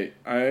 Okay,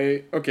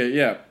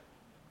 yeah.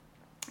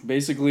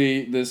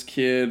 Basically, this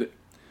kid.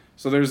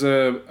 So there's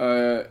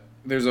a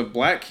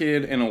black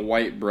kid and a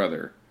white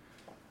brother,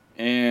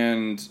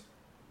 and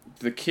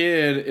the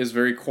kid is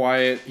very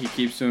quiet. He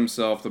keeps to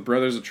himself. The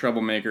brother's a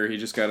troublemaker. He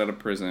just got out of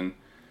prison.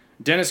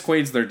 Dennis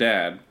Quaid's their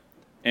dad,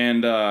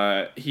 and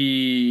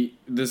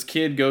this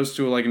kid goes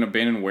to like an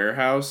abandoned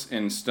warehouse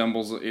and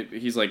stumbles.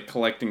 He's like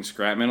collecting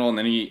scrap metal, and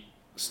then he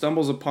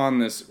stumbles upon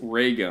this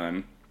ray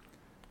gun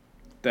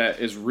that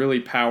is really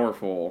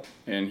powerful,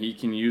 and he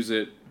can use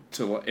it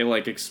to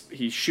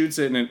he shoots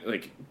it and it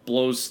like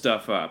blows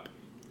stuff up.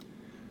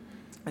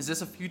 Is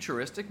this a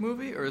futuristic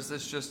movie or is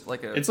this just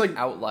like It's like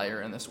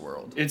outlier in this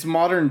world? It's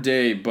modern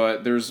day,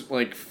 but there's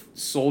like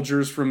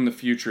soldiers from the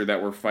future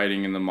that were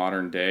fighting in the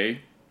modern day,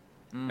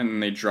 and then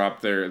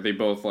they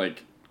both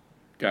like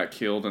got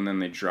killed, and then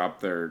they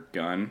dropped their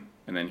gun,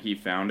 and then he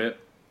found it.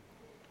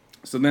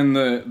 So then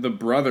the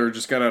brother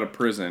just got out of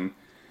prison.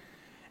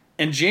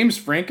 And James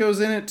Franco's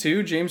in it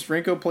too. James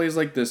Franco plays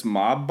like this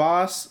mob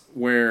boss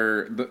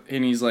and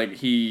he's like,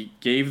 he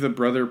gave the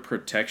brother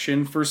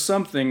protection for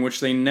something, which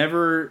they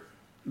never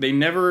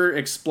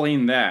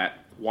explain that,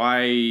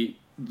 why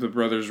the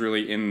brother's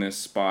really in this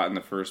spot in the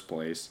first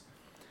place.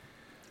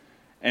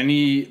 And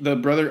the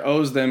brother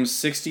owes them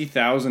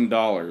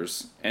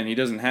 $60,000, and he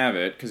doesn't have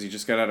it because he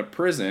just got out of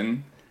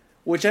prison,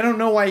 which I don't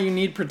know why you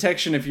need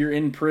protection if you're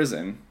in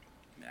prison.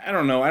 I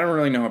don't know. I don't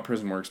really know how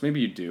prison works. Maybe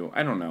you do.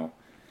 I don't know.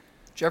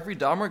 Jeffrey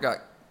Dahmer got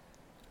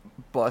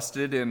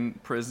busted in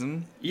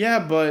prison. Yeah,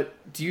 but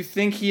do you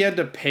think he had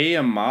to pay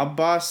a mob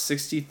boss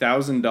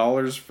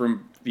 $60,000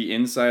 from the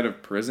inside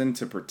of prison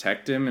to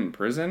protect him in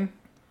prison?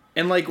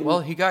 And like,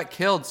 Well, he got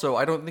killed, so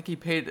I don't think he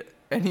paid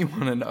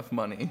anyone enough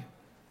money.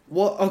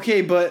 well,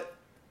 okay, but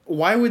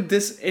why would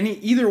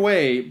either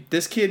way,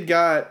 he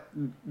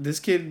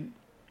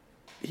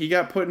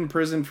got put in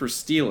prison for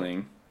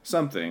stealing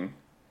something,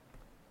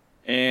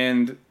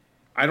 and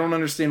I don't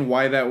understand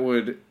why that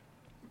would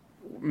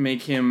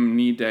make him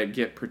need to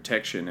get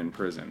protection in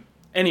prison.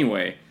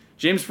 Anyway,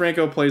 James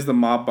Franco plays the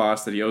mob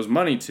boss that he owes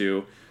money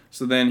to.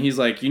 So then he's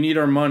like, you need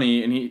our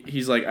money. And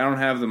he's like, I don't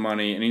have the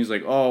money. And he's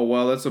like, oh,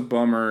 well, that's a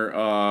bummer.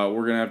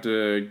 We're going to have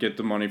to get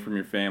the money from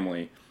your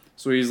family.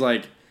 So he's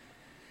like,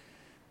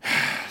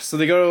 so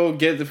they go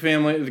get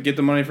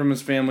the money from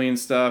his family and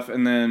stuff.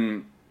 And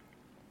then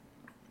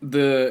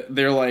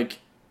they're like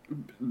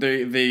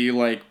they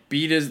like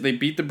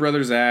beat the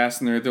brother's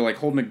ass, and they're like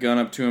holding a gun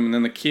up to him, and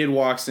then the kid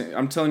walks in.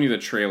 I'm telling you the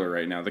trailer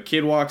right now. The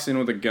kid walks in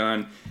with a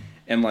gun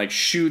and like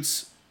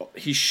shoots.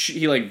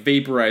 He like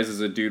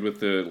vaporizes a dude with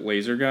the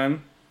laser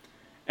gun,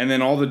 and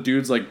then all the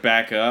dudes like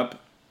back up,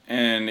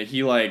 and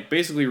he like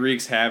basically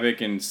wreaks havoc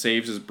and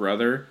saves his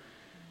brother.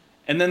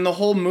 And then the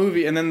whole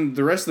movie, and then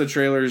the rest of the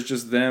trailer is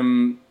just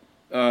them.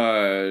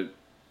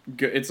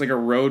 It's like a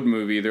road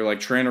movie. They're like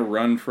trying to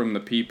run from the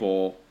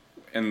people,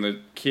 and the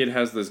kid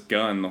has this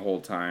gun the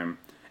whole time.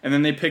 And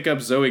then they pick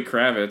up Zoe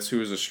Kravitz, who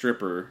is a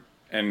stripper,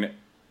 and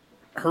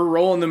her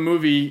role in the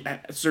movie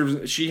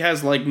she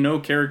has like no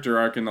character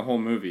arc in the whole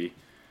movie.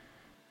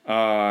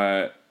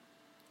 And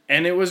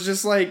it was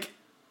just like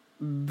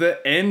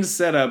the end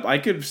setup. I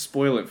could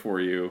spoil it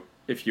for you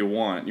if you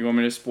want. You want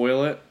me to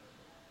spoil it?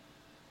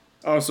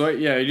 Oh, so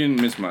yeah, you didn't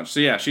miss much.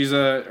 So yeah,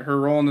 her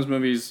role in this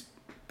movie is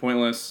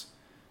pointless.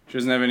 She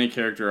doesn't have any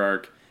character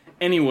arc.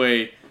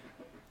 Anyway,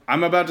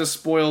 I'm about to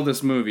spoil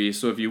this movie,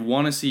 so if you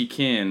want to see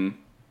Kin,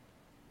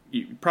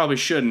 you probably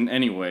shouldn't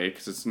anyway,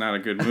 because it's not a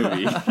good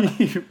movie.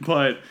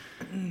 But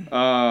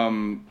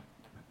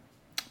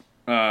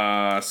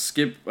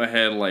skip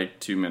ahead like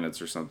 2 minutes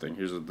or something.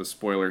 Here's the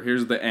spoiler.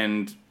 Here's the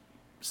end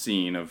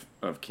scene of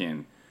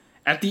Kin.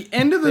 At the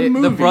end of the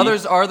movie... The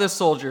brothers are the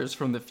soldiers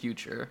from the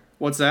future.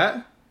 What's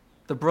that?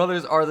 The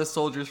brothers are the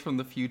soldiers from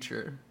the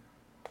future.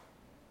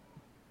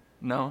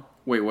 No?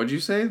 Wait, what'd you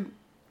say?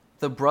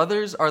 The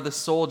brothers are the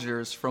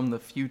soldiers from the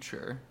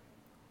future.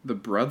 The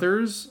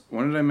brothers?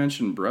 When did I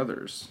mention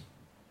brothers?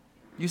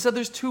 You said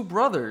there's two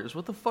brothers.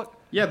 What the fuck?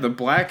 Yeah, the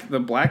black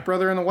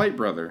brother and the white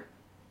brother.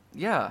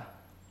 Yeah.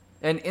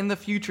 And in the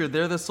future,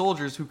 they're the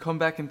soldiers who come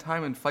back in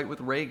time and fight with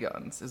ray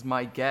guns, is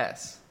my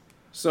guess.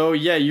 So,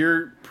 yeah,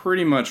 you're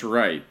pretty much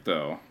right,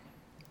 though.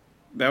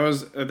 That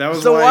was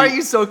So why are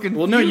you so confused?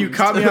 Well, no, you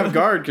caught me off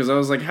guard, because I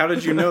was like, how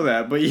did you know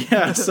that? But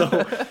yeah,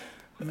 so...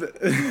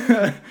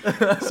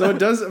 So it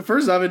does.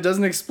 First off, it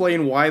doesn't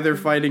explain why they're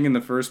fighting in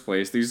the first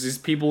place. There's these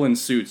people in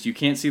suits. You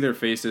can't see their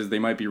faces. They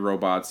might be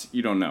robots.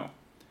 You don't know.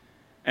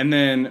 And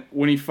then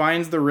when he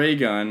finds the ray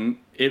gun,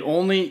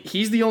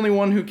 he's the only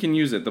one who can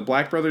use it. The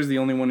black brother's the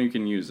only one who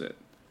can use it.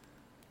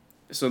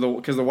 So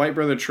because the white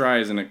brother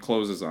tries and it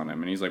closes on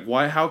him, and he's like,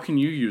 "Why? How can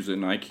you use it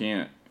and I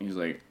can't?" And he's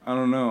like, "I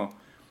don't know."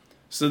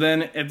 So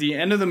then at the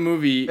end of the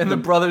movie, and the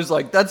brother's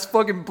like, "That's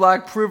fucking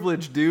black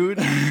privilege, dude.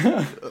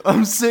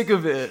 I'm sick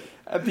of it."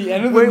 At the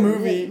end of the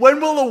movie... When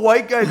will a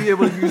white guy be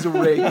able to use a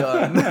ray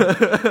gun?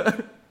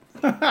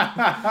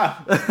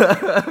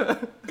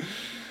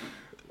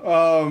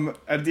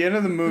 At the end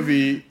of the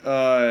movie,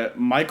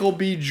 Michael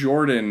B.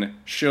 Jordan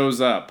shows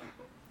up.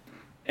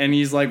 And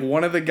he's like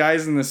one of the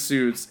guys in the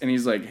suits. And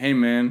he's like, "Hey,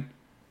 man,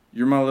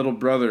 you're my little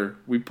brother.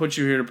 We put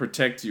you here to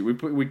protect you.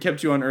 We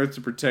kept you on Earth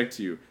to protect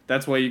you.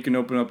 That's why you can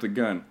open up the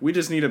gun. We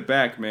just need it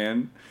back,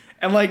 man."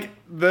 And like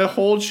the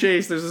whole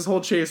chase, there's this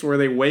whole chase where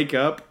they wake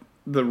up.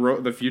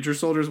 The future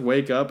soldiers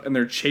wake up and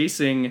they're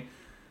chasing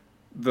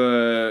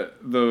the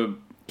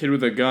kid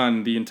with a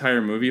gun the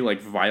entire movie, like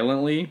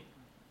violently,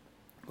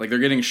 like they're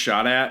getting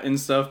shot at and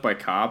stuff by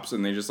cops,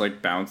 and they just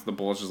like the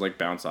bullets just like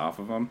bounce off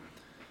of them.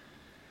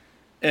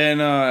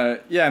 And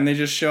and they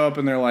just show up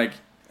and they're like,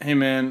 "Hey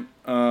man,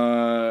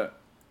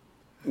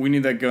 we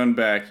need that gun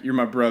back. You're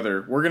my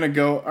brother. We're gonna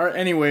go.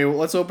 Anyway,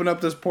 let's open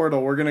up this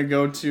portal. We're gonna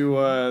go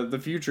to the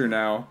future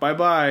now. Bye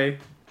bye."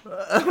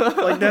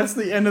 Like that's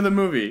the end of the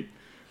movie.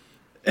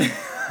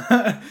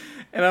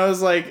 And I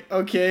was like,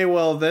 okay,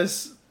 well,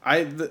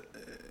 the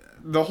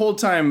whole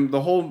time,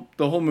 the whole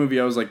movie,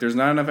 I was like, there's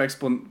not enough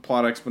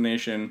plot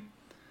explanation.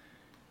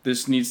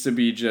 This needs to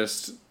be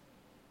just,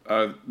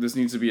 this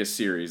needs to be a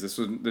series. This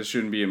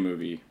shouldn't be a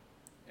movie,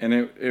 and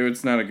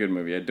it's not a good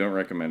movie. I don't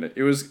recommend it.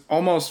 It was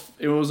almost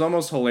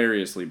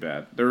hilariously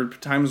bad. There were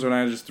times when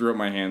I just threw up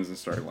my hands and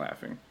started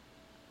laughing.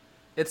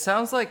 It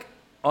sounds like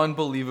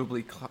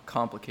unbelievably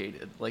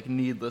complicated, like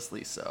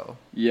needlessly so.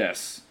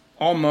 Yes.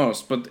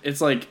 Almost, but it's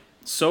like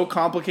so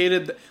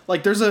complicated.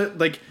 Like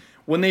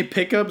when they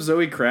pick up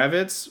Zoe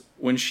Kravitz,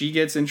 when she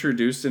gets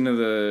introduced into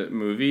the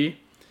movie,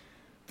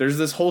 there's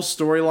this whole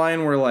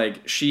storyline where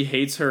like she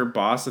hates her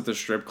boss at the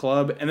strip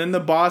club, and then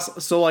the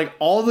boss. So like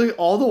all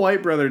the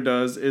white brother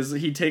does is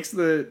he takes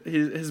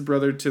his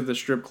brother to the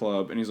strip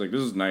club, and he's like,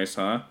 "This is nice,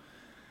 huh?"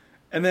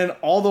 And then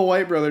all the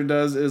white brother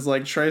does is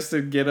like tries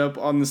to get up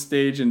on the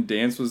stage and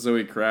dance with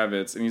Zoe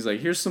Kravitz, and he's like,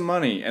 "Here's some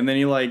money," and then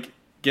he like.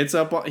 He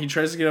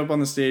tries to get up on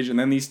the stage, and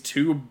then these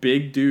two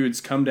big dudes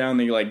come down,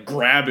 they like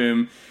grab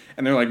him,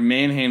 and they're like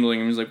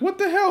manhandling him. He's like, "What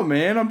the hell,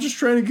 man? I'm just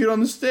trying to get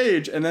on the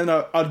stage." And then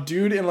a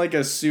dude in like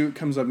a suit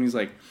comes up and he's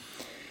like,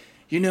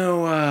 "You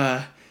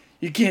know,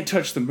 you can't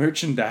touch the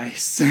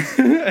merchandise."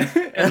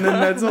 And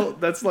then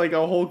that's like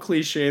a whole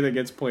cliche that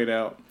gets played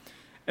out.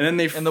 And then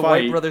they fight. And the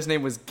white brother's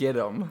name was Get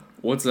 'em.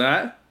 What's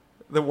that?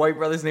 The white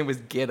brother's name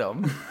was Get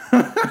 'em.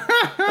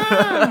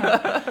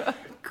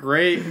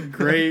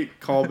 Great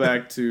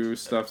callback to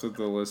stuff that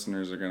the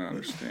listeners are going to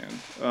understand.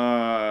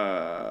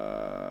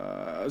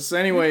 So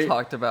anyway... We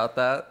talked about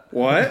that.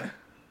 What?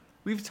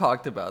 We've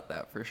talked about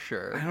that for I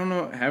sure. don't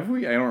know. Have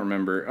we? I don't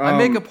remember. I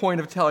make a point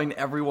of telling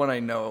everyone I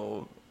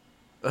know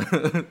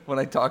when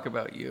I talk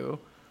about you.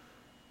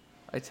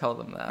 I tell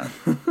them that.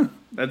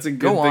 That's a good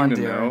Go thing on, to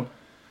Darren. know.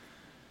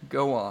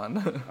 Go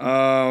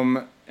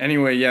on.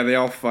 Anyway, yeah, they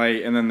all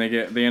fight and then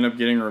they end up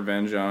getting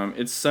revenge on him.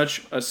 It's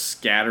such a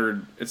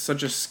scattered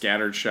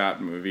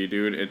shot movie,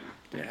 dude.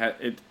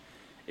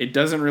 It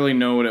doesn't really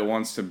know what it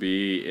wants to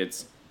be.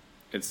 It's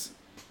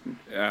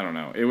I don't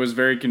know. It was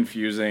very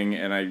confusing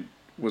and it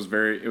was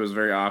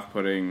very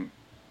off-putting.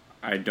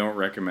 I don't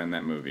recommend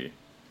that movie.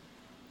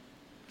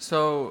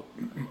 So,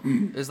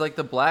 is like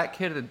the black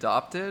kid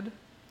adopted?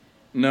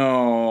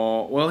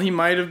 No. Well, he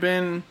might have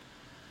been.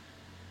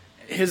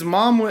 His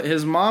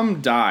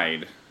mom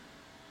died.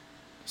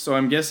 So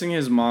I'm guessing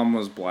his mom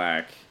was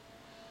black.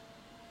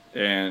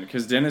 And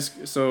cuz Dennis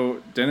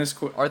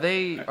Are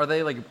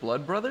they like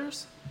blood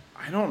brothers?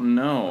 I don't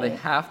know. Are they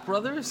half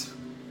brothers?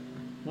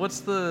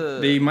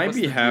 They might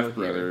be half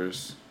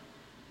brothers.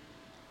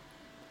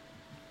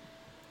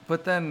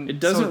 But then It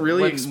doesn't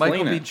really when explain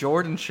Michael B. it.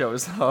 Jordan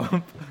shows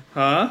up.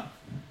 Huh?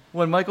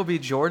 When Michael B.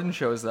 Jordan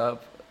shows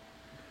up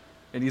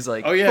and he's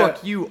like, Oh, yeah.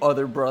 "Fuck you,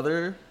 other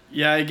brother."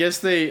 Yeah, I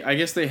guess he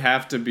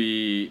has to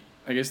be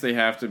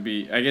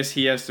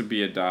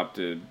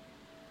adopted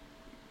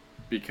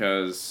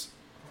because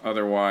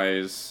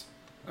otherwise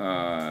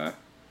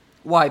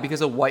Why?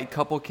 Because a white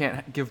couple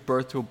can't give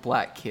birth to a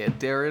black kid,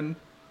 Darren?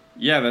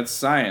 yeah, that's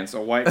science.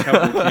 A white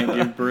couple can't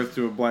give birth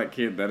to a black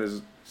kid. That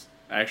is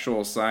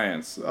actual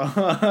science.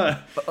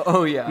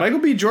 Oh yeah. Michael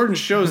B. Jordan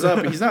shows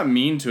up. He's not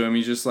mean to him.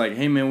 He's just like,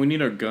 hey, man, we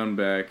need our gun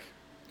back.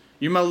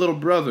 You're my little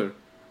brother.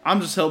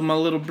 I'm just helping my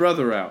little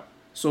brother out.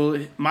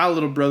 So my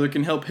little brother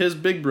can help his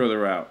big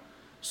brother out.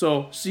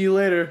 So, see you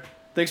later.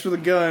 Thanks for the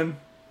gun.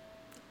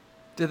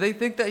 Did they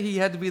think that he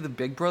had to be the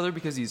big brother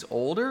because he's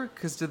older?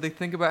 Because did they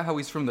think about how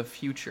he's from the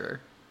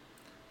future?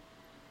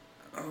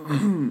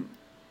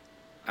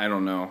 I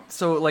don't know.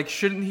 So, like,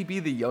 shouldn't he be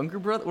the younger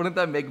brother? Wouldn't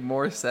that make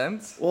more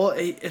sense? Well,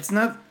 it's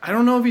not... I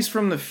don't know if he's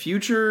from the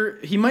future.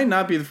 He might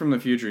not be from the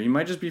future. He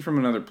might just be from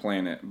another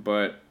planet.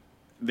 But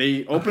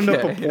they opened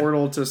up a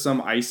portal to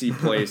some icy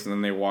place, and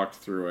then they walked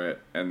through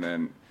it. And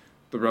then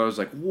the brother's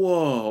like,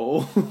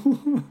 whoa.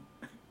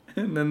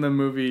 And then the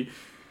movie...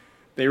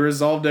 They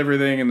resolved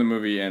everything, and the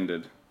movie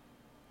ended.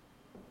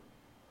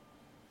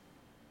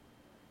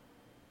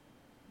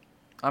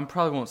 I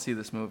probably won't see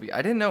this movie.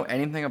 I didn't know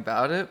anything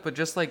about it, but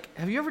just like,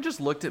 have you ever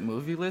just looked at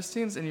movie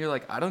listings and you're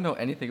like, I don't know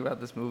anything about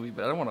this movie,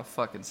 but I don't want to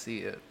fucking see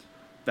it.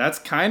 That's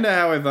kind of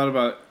how I thought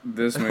about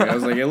this movie. I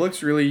was like, it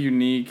looks really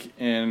unique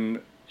and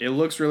it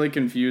looks really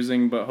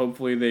confusing, but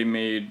hopefully they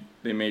made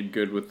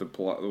good with the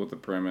plot, with the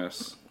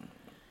premise.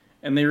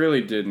 And they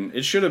really didn't.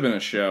 It should have been a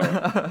show.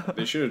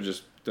 They should have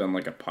just done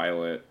like a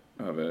pilot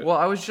of it. Well,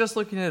 I was just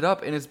looking it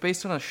up, and it's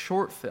based on a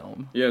short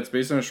film. Yeah, it's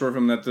based on a short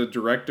film that the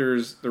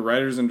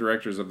writers and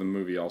directors of the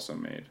movie also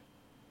made.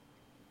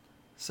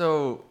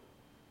 So,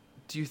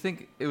 do you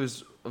think it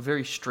was a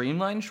very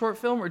streamlined short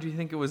film, or do you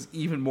think it was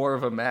even more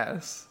of a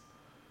mess?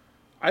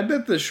 I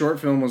bet the short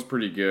film was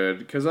pretty good,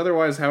 because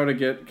otherwise how would it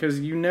get...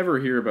 Because you never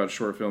hear about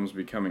short films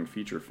becoming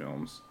feature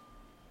films.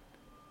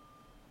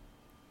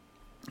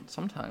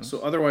 Sometimes. So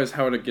otherwise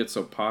how would it get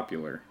so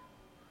popular?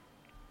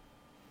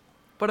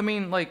 But I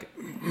mean, like...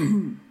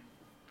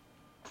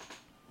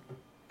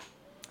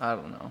 I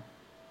don't know.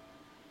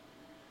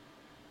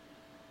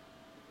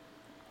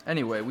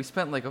 Anyway, we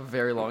spent like a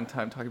very long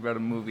time talking about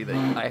a movie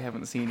that I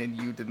haven't seen and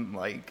you didn't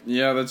like.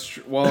 Yeah, that's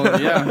true. Well,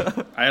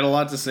 yeah, I had a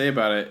lot to say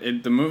about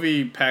it. The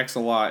movie packs a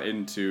lot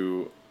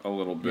into a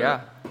little bit.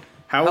 Yeah.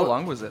 How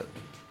long was it?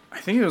 I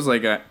think it was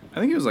like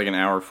an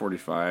hour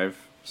 45,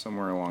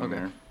 somewhere along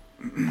there.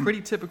 Pretty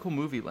typical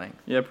movie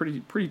length. Yeah,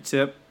 pretty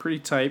tight.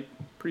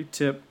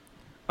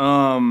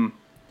 So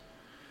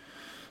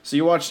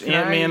you watched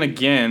Ant-Man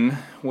again.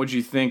 What'd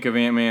you think of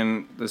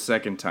Ant-Man the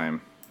second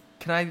time?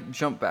 Can I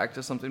jump back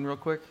to something real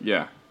quick?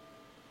 Yeah.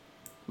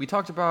 We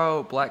talked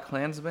about Black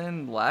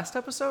Klansman last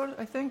episode,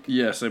 I think.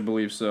 Yes, I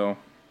believe so.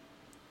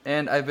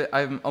 And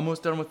I'm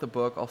almost done with the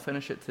book. I'll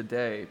finish it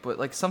today. But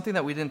like something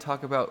that we didn't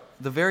talk about,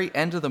 the very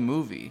end of the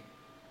movie.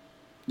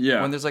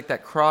 Yeah. When there's like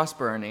that cross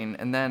burning,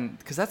 and then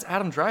because that's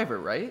Adam Driver,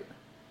 right?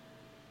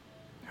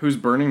 Who's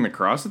burning the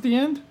cross at the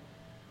end?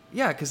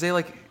 Yeah, because they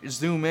like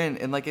zoom in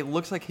and like it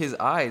looks like his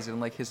eyes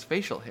and like his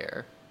facial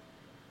hair.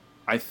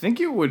 I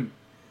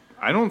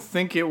don't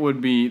think it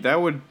would be.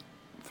 That would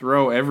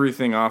throw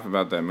everything off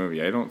about that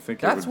movie. I don't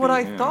think That's it would what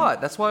be I him. thought.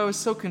 That's why I was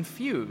so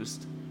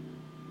confused.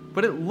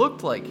 But it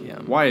looked like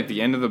him. Why, at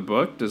the end of the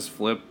book, does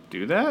Flip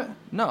do that?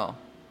 No.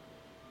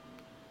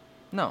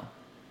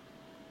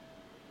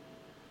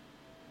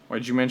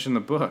 Why'd you mention the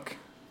book?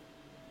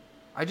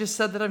 I just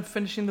said that I'm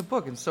finishing the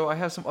book, and so I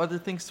have some other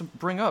things to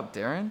bring up,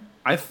 Darren.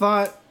 I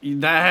thought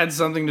that had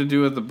something to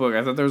do with the book.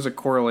 I thought there was a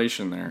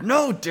correlation there.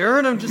 No,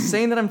 Darren, I'm just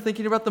saying that I'm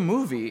thinking about the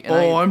movie. And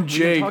I'm we didn't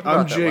Jake. talk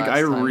about that last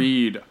I time.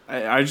 read.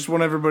 I just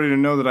want everybody to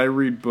know that I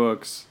read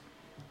books.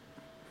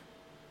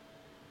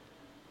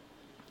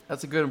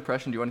 That's a good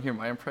impression. Do you want to hear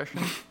my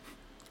impression?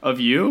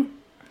 Of you?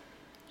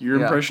 Your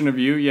Yeah. impression of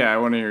you? Yeah, I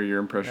want to hear your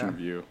impression Yeah. of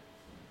you.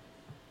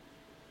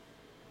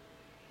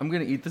 I'm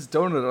gonna eat this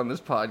donut on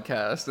this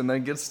podcast and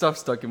then get stuff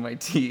stuck in my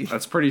teeth.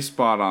 That's pretty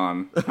spot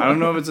on. I don't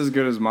know if it's as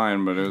good as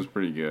mine, but it was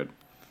pretty good.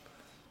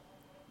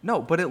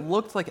 No, but it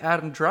looked like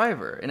Adam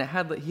Driver, and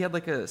he had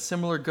like a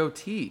similar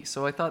goatee.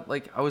 So I thought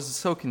like I was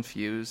so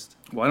confused.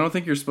 Well, I don't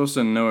think you're supposed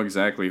to know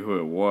exactly who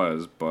it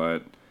was,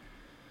 but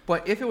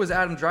But if it was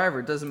Adam Driver,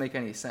 it doesn't make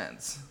any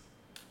sense.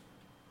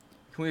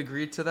 Can we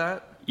agree to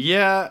that?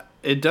 yeah,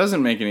 it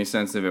doesn't make any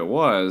sense if it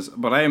was,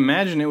 but I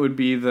imagine it would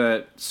be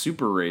that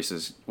Super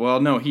Racist. Well,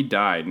 no, he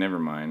died. Never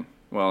mind.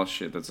 Well,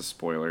 shit, that's a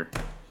spoiler.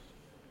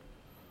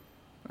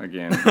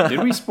 Again,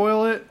 did we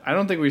spoil it? I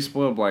don't think we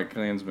spoiled Black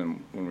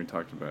Klansman when we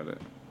talked about it.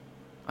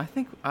 I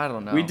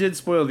don't know. We did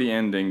spoil the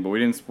ending, but we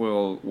didn't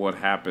spoil what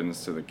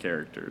happens to the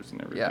characters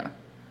and everything.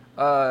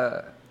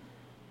 Yeah.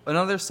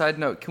 Another side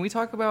note, can we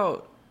talk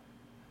about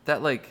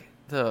that, like,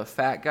 the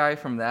fat guy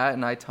from that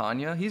and I,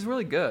 Tonya? He's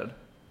really good.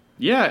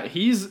 Yeah,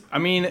 I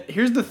mean,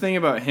 here's the thing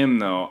about him,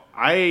 though.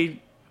 I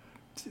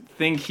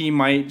think he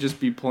might just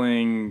be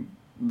playing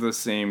the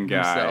same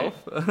guy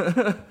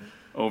Himself.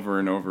 over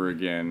and over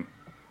again.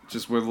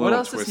 Just with little What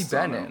else has twists he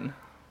been on him. in?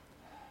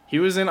 He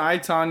was in I,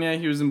 Tonya.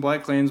 He was in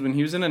Black Klansman.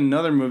 He was in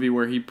another movie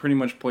where he pretty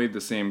much played the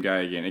same guy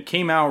again. It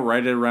came out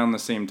right around the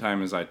same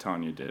time as I,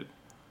 Tonya did.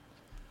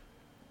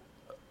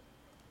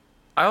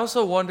 I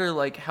also wonder,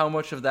 like, how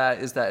much of that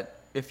is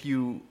that if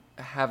you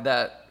have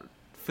that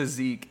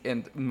physique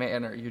and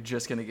manner, you're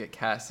just going to get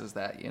cast as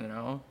that, you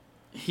know?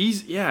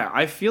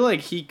 I feel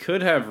like he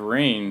could have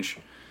range.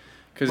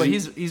 But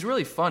he's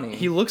really funny.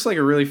 He looks like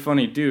a really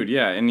funny dude,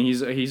 yeah, and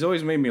he's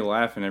always made me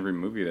laugh in every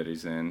movie that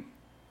he's in.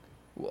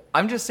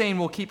 I'm just saying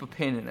we'll keep a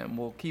pin in him.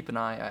 We'll keep an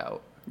eye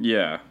out.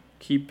 Yeah,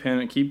 keep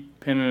pinning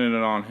it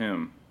on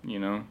him, you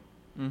know?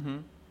 Mm-hmm.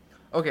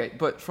 Okay,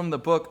 but from the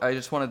book, I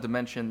just wanted to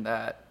mention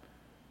that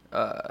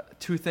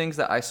two things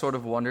that I sort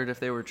of wondered if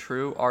they were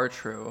true are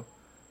true.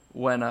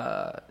 When,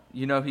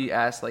 he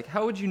asked, like,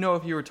 how would you know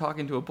if you were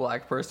talking to a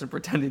black person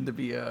pretending to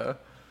be a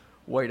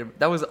white...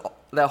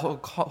 That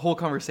whole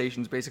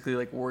conversation is basically,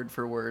 like, word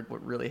for word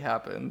what really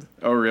happened.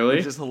 Oh, really?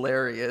 Which is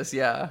hilarious,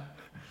 yeah.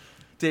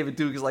 David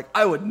Duke is like,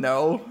 I would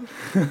know.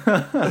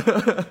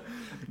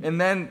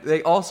 And then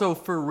they also,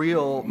 for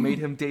real, made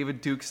him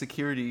David Duke's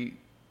security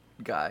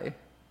guy.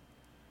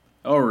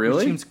 Oh, really?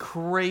 Which seems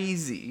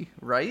crazy,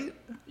 right?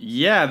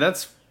 Yeah,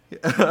 that's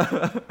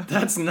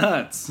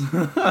nuts.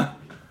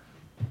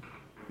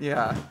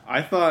 Yeah.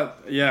 I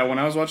thought, when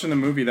I was watching the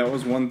movie, that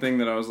was one thing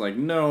that I was like,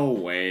 no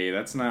way,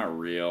 that's not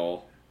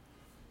real.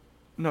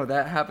 No,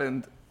 that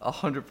happened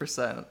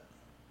 100%.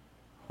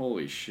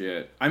 Holy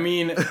shit. I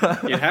mean,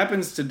 it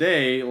happens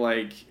today,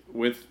 like,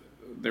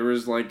 there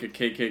was, like, a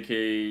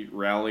KKK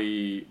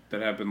rally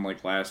that happened,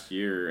 like, last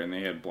year, and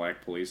they had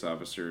black police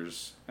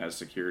officers as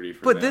security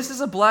for them. But this is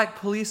a black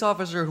police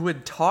officer who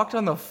had talked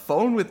on the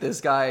phone with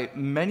this guy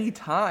many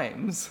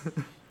times.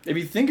 If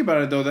you think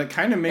about it, though, that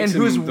kind of makes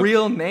and him... whose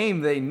real name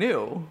they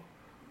knew.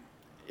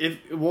 It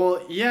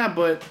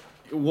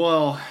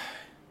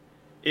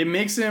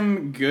makes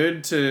him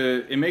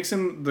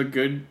the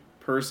good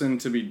person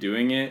to be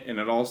doing it, and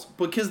it also...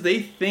 Because they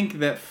think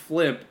that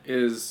Flip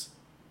is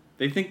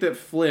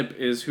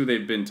who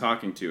they've been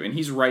talking to, and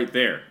he's right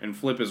there, and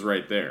Flip is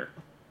right there.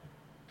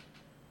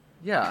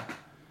 Yeah.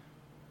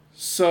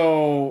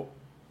 So,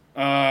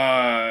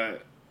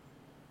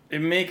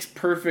 it makes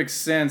perfect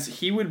sense.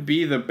 He would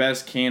be the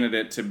best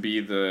candidate to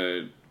be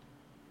the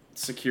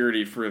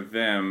security for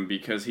them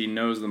because he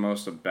knows the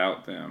most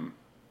about them.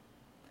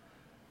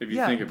 If you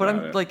think about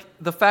it. Like,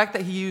 the fact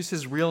that he used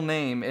his real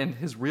name and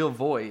his real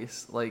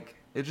voice, like,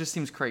 it just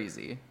seems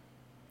crazy.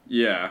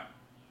 Yeah.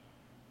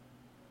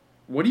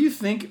 What do you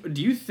think?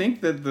 Do you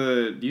think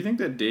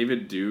that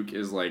David Duke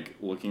is, like,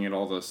 looking at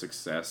all the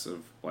success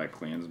of Black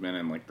Klansman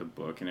and, like, the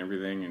book and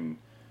everything and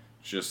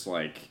just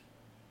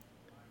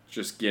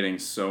getting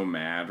so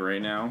mad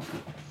right now?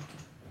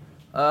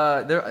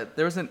 There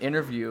was an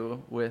interview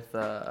with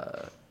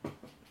Ron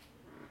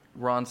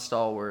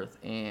Stallworth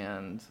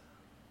and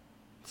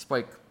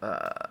Spike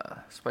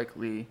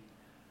Lee,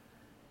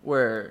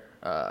 where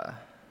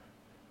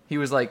he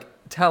was like,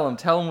 tell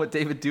him what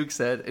David Duke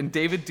said, and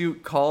David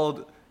Duke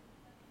called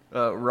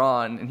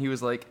Ron, and he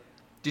was like,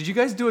 did you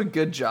guys do a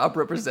good job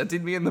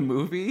representing me in the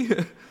movie?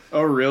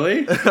 Oh,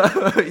 really?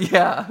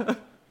 Yeah.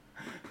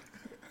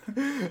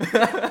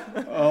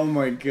 Oh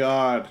my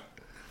god.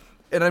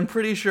 And I'm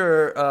pretty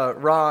sure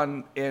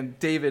Ron and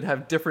David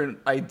have different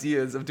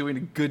ideas of doing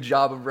a good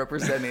job of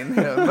representing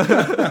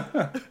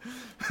him.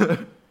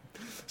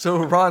 So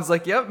Ron's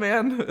like, yep,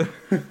 man.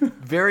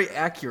 Very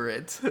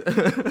accurate.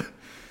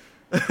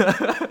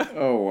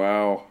 Oh,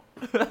 wow.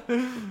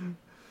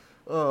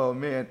 Oh,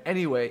 man.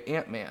 Anyway,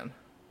 Ant-Man.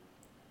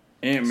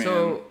 Ant-Man.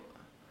 So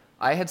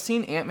I had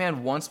seen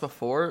Ant-Man once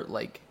before,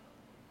 like,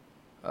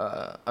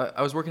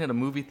 I was working at a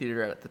movie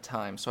theater at the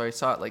time, so I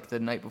saw it, like, the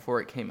night before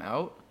it came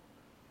out.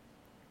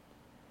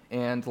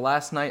 And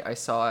last night I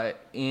saw it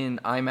in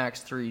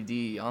IMAX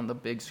 3D on the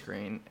big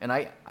screen, and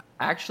I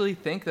actually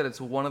think that it's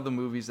one of the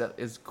movies that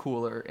is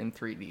cooler in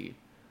 3D.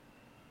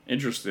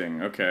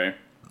 Interesting. Okay.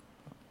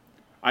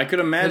 I could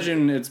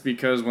imagine it's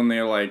because when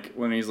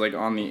he's like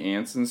on the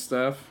ants and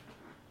stuff,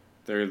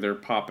 they're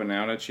popping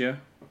out at you.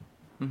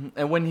 Mm-hmm.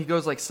 And when he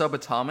goes like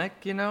subatomic,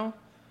 you know,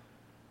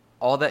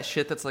 all that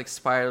shit that's like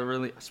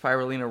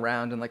spiraling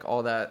around and like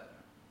all that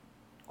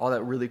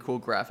really cool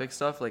graphic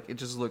stuff, like it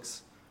just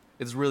looks,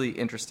 it's really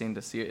interesting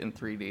to see it in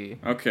 3D.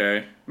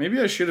 Okay, maybe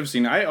I should have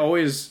seen. I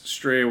always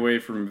stray away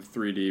from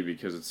 3D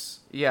because it's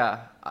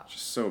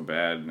just so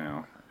bad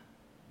now.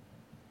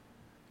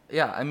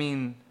 Yeah, I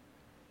mean,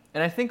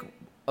 and I think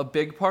a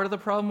big part of the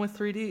problem with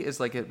 3D is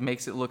like it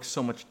makes it look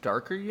so much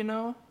darker, you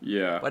know?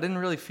 Yeah. But I didn't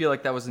really feel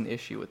like that was an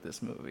issue with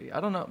this movie.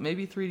 I don't know,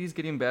 maybe 3D is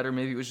getting better,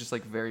 maybe it was just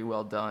like very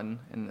well done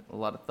and a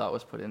lot of thought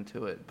was put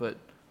into it, but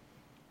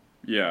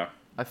yeah.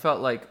 I felt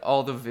like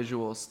all the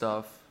visual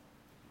stuff,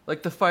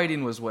 like the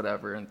fighting was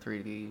whatever in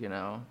 3D, you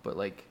know, but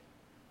like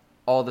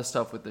all the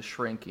stuff with the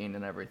shrinking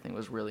and everything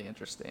was really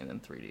interesting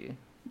in 3D.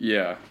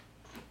 Yeah.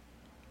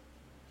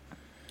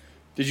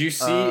 Did you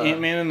see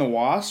Ant-Man and the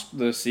Wasp,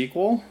 the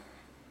sequel?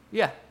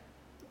 Yeah.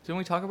 Didn't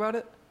we talk about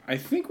it? I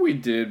think we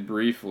did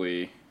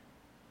briefly.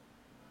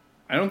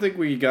 I don't think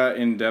we got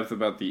in depth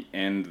about the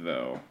end,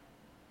 though.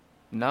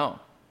 No.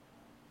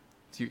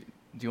 Do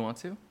you want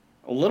to?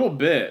 A little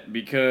bit,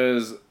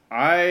 because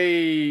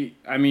I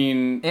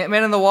mean...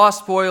 Ant-Man and the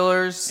Wasp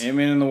spoilers.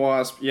 Ant-Man and the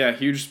Wasp, yeah,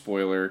 huge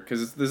spoiler,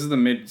 because this is the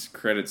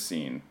mid-credits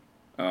scene.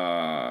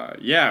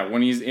 Yeah,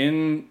 when he's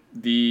in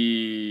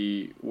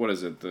the... What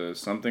is it? The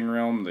something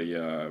realm?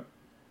 The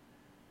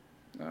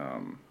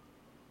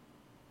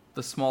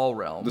small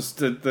realm.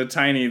 The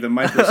tiny, the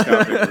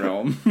microscopic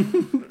realm.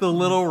 The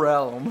little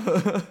realm.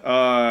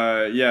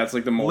 Yeah, it's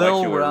like the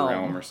molecular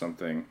realm or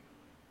something.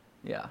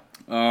 Yeah.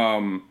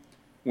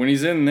 When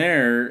he's in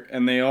there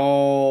and they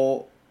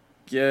all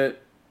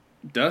get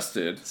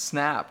dusted.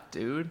 Snapped,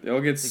 dude. They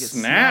all get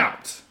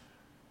snapped.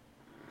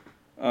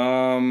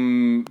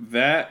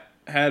 That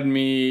had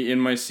me in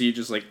my seat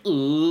just like,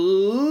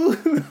 ooh.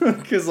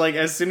 Because like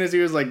as soon as he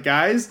was like,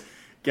 guys,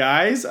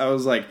 I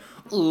was like,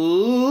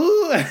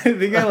 ooh. I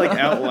think I like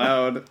out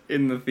loud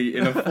in a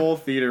full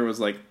theater was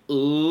like,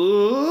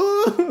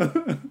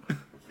 ooh.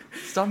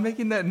 Stop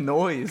making that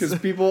noise. Because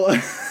people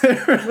were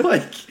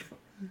like,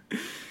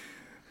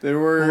 there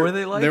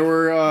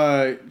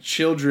were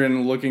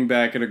children looking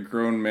back at a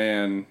grown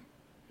man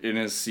in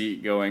his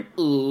seat going,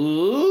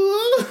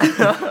 ooh.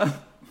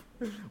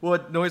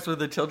 What noise were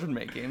the children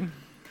making?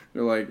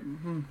 They're like,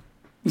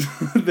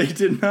 they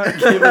did not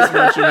give as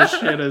much of a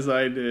shit as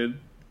I did.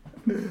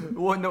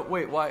 What? No,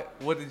 wait. Why?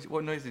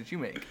 What noise did you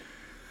make?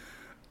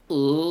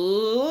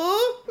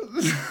 Ooh.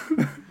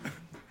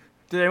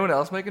 Did anyone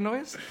else make a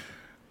noise?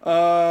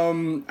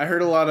 I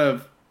heard a lot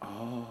of.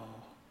 Oh,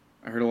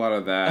 I heard a lot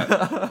of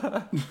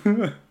that.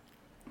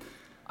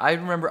 I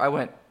remember I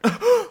went.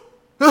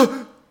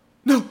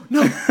 No,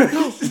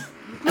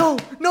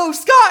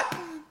 Scott,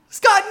 no,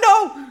 Scott,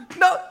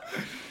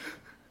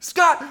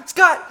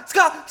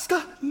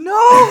 no.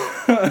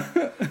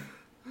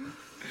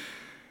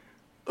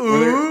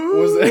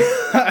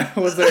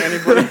 Was there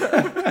anybody?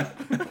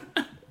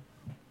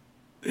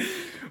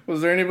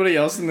 Was there anybody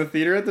else in the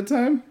theater at the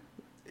time?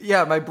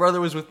 Yeah, my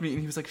brother was with me, and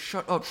he was like,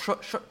 "Shut up,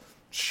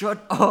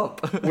 shut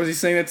up." Was he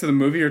saying that to the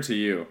movie or to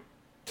you?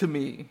 To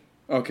me.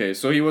 Okay,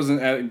 so he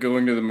wasn't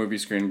going to the movie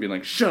screen and being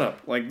like, "Shut up!"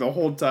 Like the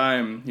whole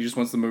time, he just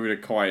wants the movie to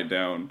quiet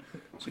down.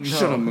 It's like,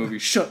 shut up, movie.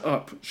 Shut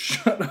up.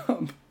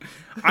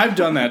 I've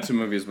done that to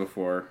movies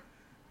before,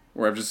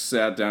 where I've just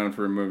sat down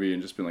for a movie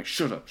and just been like,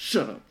 shut up.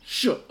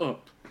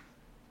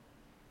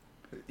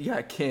 Yeah,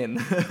 I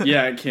can.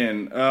 Yeah, I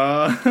can.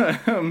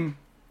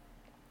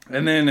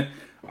 And then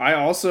I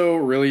also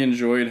really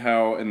enjoyed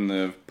how in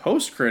the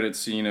post-credit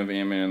scene of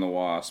Ant-Man and the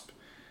Wasp,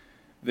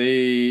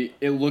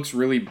 it looks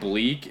really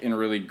bleak and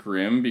really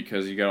grim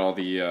because you got all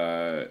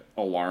the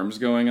alarms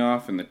going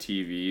off and the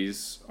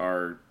TVs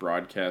are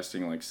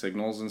broadcasting like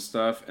signals and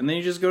stuff. And then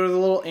you just go to the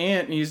little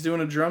ant and he's doing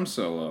a drum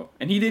solo.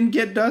 And he didn't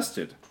get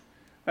dusted.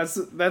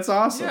 That's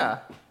awesome. Yeah.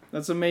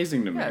 That's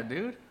amazing to me. Yeah,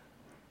 dude.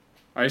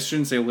 I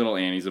shouldn't say little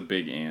ant, he's a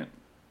big ant.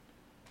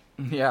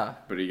 Yeah.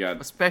 But he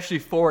got... Especially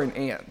for an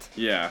ant.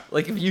 Yeah.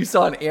 Like if you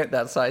saw an ant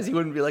that size, you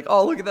wouldn't be like,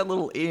 oh, look at that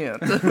little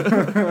ant.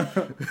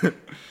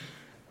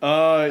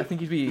 I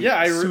think you'd be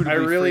I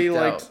really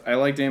liked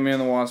Ant-Man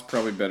and the Wasp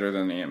probably better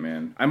than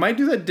Ant-Man. I might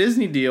do that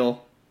Disney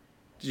deal.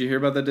 Did you hear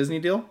about that Disney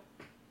deal?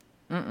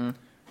 Mm-mm.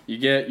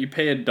 You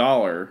pay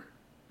 $1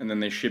 and then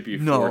they ship you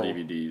 4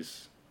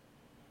 DVDs.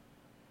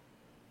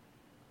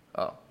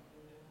 Oh.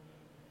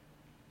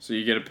 So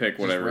you get to pick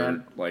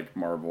whatever like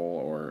Marvel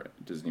or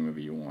Disney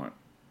movie you want.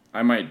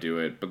 I might do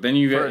it, but then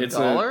you get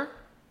 $1?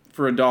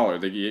 For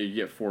 $1, you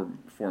get four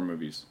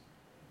movies.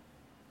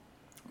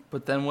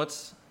 But then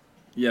what's...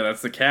 Yeah,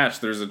 that's the catch.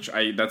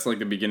 That's like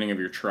the beginning of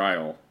your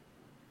trial.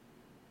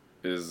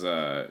 Is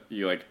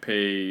you like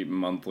pay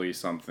monthly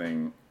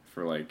something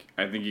for like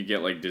I think you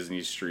get like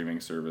Disney's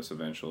streaming service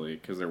eventually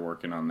because they're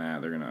working on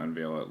that. They're gonna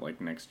unveil it like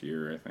next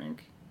year, I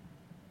think.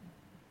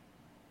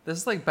 This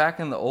is like back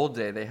in the old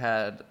day. They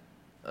had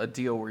a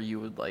deal where you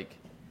would like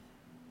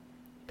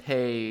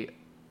pay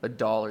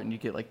 $1 and you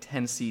get like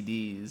 10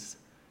 CDs,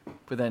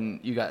 but then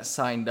you got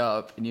signed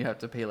up and you have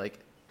to pay like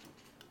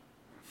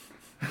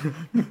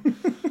you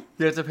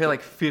have to pay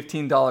like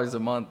 $15 a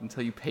month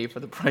until you pay for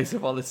the price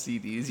of all the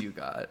CDs you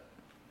got.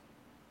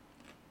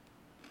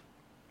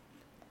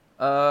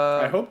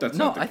 I hope that's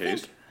not the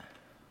case.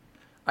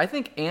 I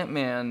think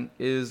Ant-Man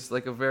is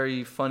like a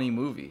very funny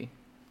movie.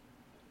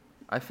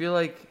 I feel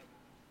like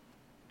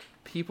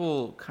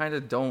people kind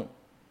of don't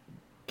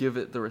give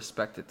it the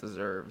respect it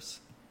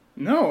deserves.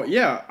 No,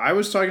 yeah, I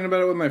was talking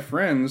about it with my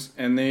friends,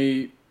 and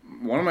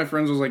one of my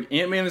friends was like,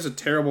 Ant-Man is a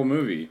terrible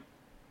movie.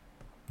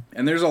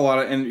 And there's a lot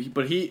of,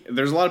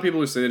 there's a lot of people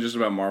who say that just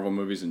about Marvel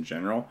movies in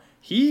general.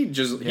 He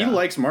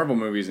likes Marvel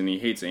movies and he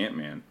hates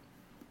Ant-Man.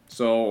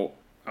 So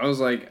I was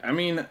like, I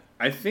mean,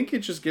 I think it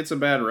just gets a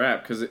bad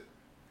rap because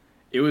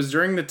it was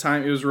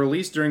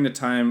released during the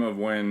time of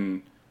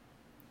when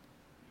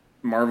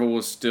Marvel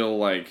was still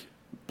like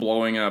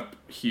blowing up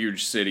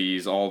huge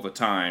cities all the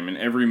time, and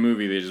every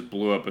movie they just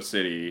blew up a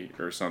city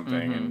or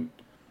something, and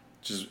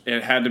just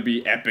it had to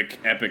be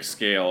epic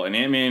scale. And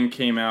Ant-Man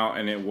came out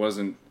and it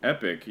wasn't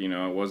epic, it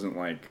wasn't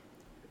like,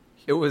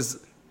 it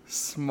was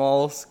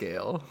small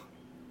scale.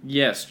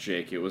 Yes,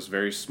 Jake, it was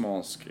very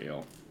small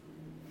scale.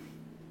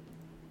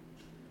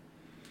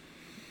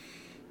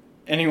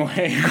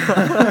 Anyway,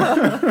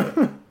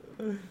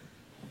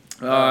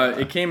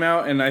 it came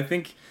out, and I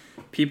think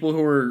people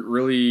who are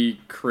really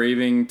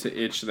craving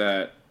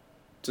to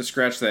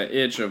scratch that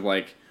itch of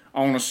like, I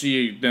want to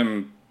see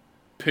them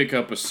pick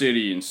up a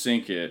city and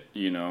sink it,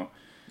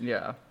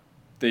 Yeah.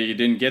 They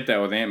didn't get that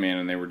with Ant-Man,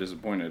 and they were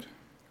disappointed.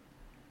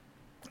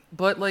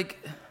 But like,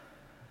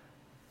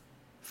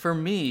 for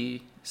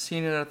me,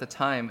 seeing it at the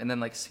time and then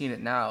like seeing it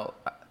now,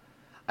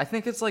 I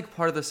think it's like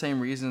part of the same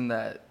reason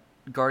that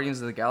Guardians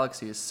of the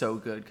Galaxy is so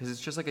good, because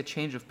it's just like a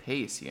change of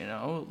pace,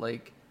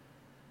 like.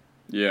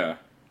 Yeah.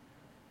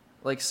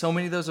 Like, so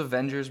many of those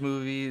Avengers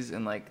movies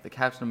and, like, the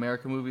Captain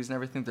America movies and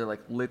everything, they're,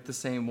 like, lit the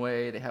same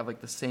way. They have,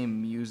 like, the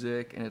same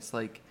music. And it's,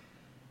 like,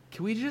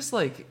 can we just,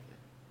 like,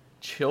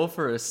 chill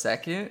for a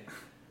second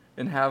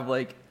and have,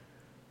 like,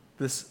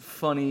 this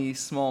funny,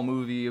 small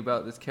movie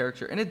about this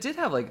character? And it did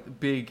have, like,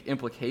 big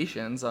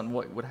implications on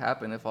what would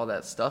happen if all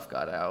that stuff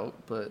got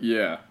out. But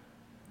yeah,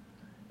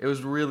 it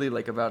was really,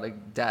 like, about a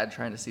dad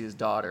trying to see his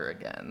daughter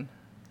again.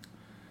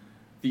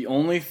 The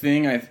only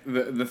thing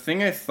the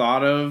thing I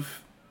thought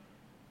of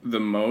the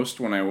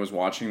most when I was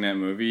watching that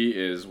movie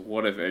is,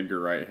 what if Edgar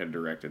Wright had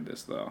directed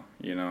this, though,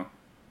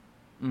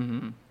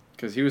 Mm-hmm.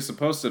 Because he was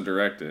supposed to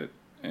direct it,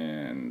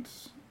 and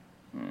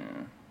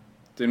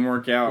didn't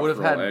work out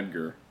for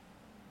Edgar.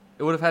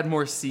 It would have had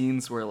more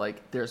scenes where,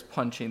 like, there's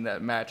punching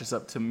that matches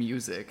up to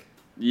music.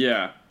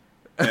 Yeah.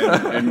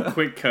 And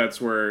quick cuts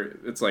where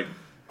it's, like,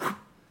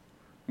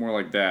 more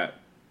like that.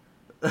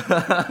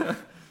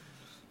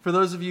 For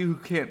those of you who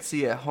can't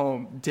see at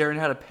home, Darren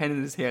had a pen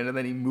in his hand and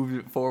then he moved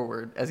it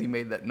forward as he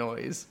made that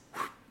noise.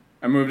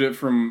 I moved it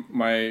from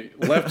my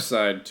left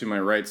side to my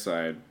right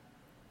side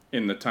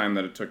in the time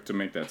that it took to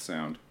make that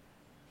sound.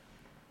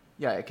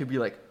 Yeah, it could be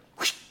like...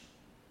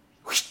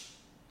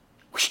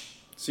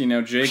 See,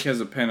 now Jake has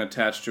a pen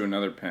attached to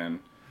another pen,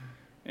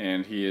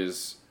 and he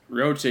is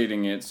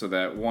rotating it so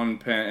that one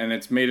pen... And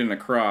it's made in a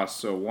cross,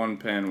 so one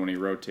pen, when he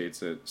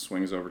rotates it,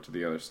 swings over to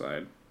the other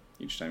side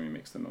each time he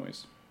makes the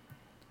noise.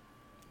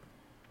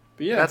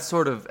 But yeah. That's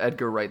sort of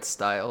Edgar Wright's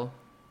style.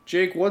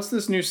 Jake, what's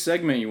this new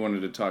segment you wanted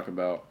to talk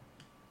about?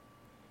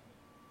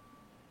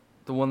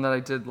 The one that I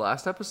did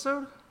last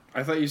episode?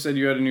 I thought you said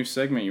you had a new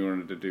segment you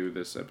wanted to do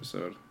this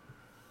episode.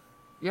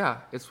 Yeah,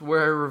 it's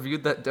where I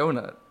reviewed that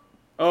donut.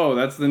 Oh,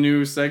 that's the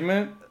new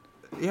segment?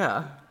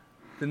 Yeah,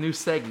 the new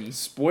seggy.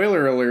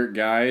 Spoiler alert,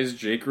 guys.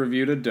 Jake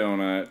reviewed a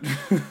donut.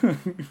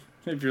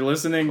 If you're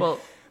listening, well,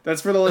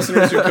 that's for the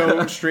listeners who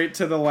go straight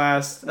to the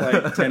last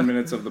 10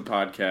 minutes of the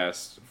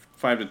podcast.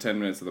 5 to 10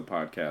 minutes of the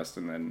podcast,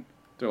 and then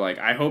they're like,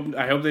 I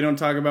hope they don't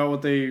talk about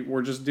what they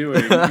were just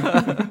doing.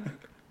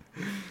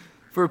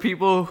 For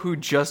people who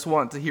just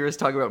want to hear us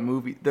talk about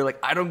movies, they're like,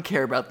 I don't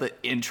care about the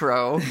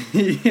intro.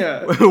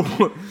 Yeah.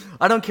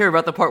 I don't care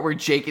about the part where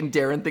Jake and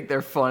Darren think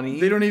they're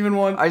funny. They don't even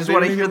want... I just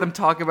want to hear them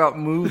talk about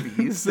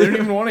movies. They don't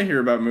even want to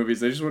hear about movies.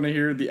 They just want to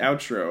hear the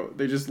outro.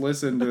 They just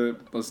listen to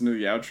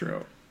the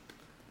outro.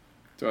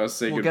 To us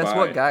say goodbye. Well, guess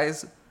what,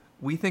 guys?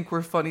 We think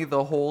we're funny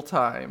the whole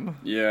time.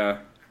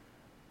 Yeah.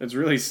 It's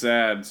really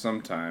sad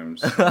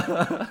sometimes.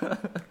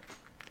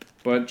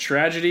 But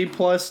tragedy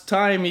plus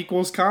time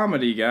equals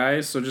comedy,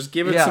 guys. So just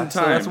give it some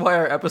time. So that's why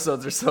our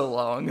episodes are so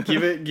long.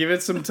 give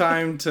it some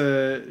time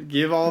to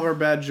give all of our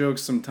bad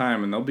jokes some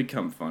time, and they'll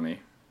become funny.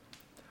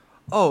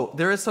 Oh,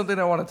 there is something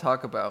I want to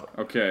talk about.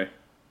 Okay.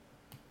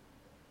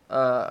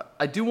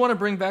 I do want to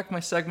bring back my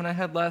segment I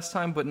had last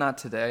time, but not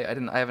today.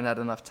 I haven't had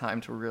enough time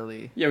to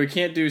really. Yeah, we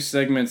can't do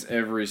segments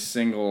every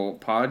single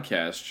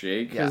podcast,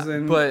 Jake, because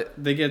then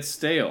they get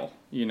stale.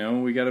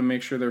 We got to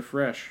make sure they're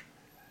fresh.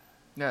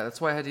 Yeah,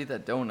 that's why I had to eat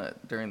that donut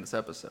during this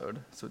episode,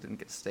 so it didn't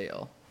get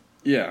stale.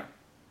 Yeah.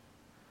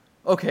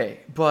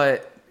 Okay,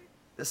 but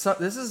this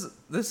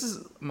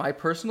is my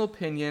personal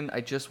opinion.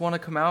 I just want to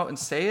come out and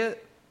say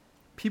it.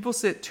 People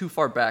sit too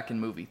far back in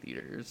movie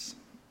theaters.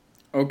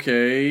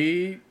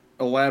 Okay,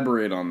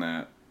 elaborate on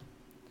that.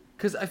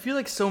 Because I feel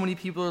like so many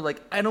people are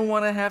like, I don't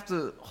want to have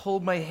to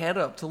hold my head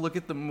up to look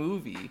at the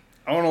movie.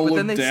 I want to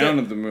look down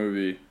at the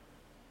movie.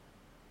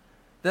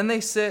 Then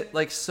they sit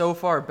like so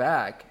far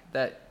back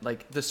that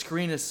like the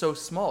screen is so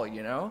small,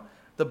 you know?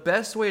 The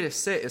best way to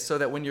sit is so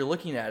that when you're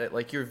looking at it,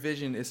 like your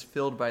vision is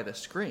filled by the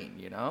screen,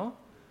 you know?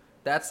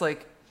 That's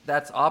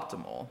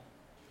optimal.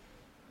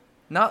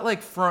 Not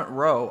like front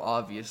row,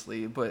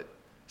 obviously, but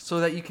so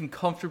that you can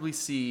comfortably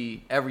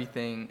see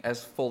everything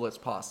as full as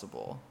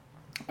possible.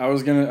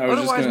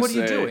 Otherwise, what are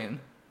you doing?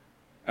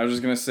 I was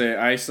just gonna say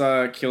I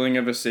saw Killing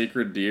of a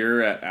Sacred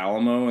Deer at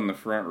Alamo in the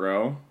front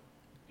row,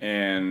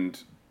 and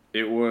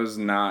it was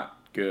not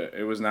good.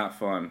 It was not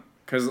fun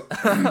because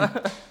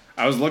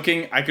I was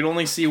looking. I could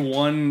only see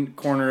one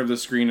corner of the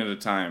screen at a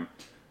time.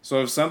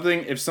 So if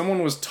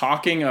someone was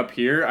talking up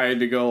here, I had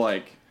to go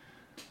like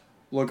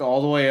look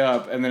all the way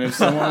up, and then if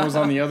someone was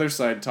on the other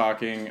side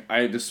talking, I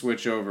had to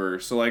switch over.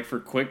 So like for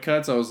quick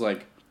cuts, I was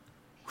like,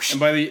 and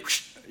by the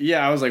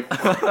I was like,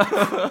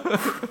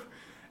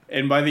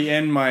 and by the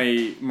end,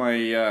 my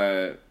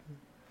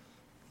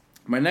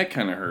neck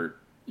kind of hurt,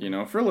 you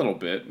know, for a little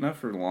bit, not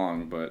for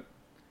long, but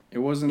it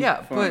wasn't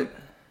fun. But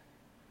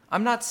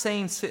I'm not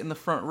saying sit in the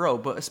front row,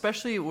 but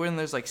especially when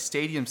there's like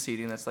stadium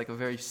seating that's like a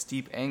very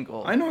steep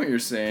angle. I know what you're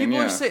saying.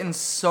 People are sitting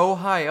so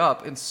high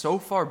up and so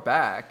far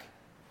back.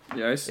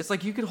 Yeah, it's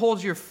like you could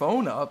hold your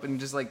phone up and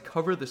just like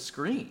cover the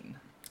screen.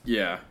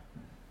 Yeah.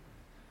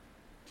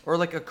 Or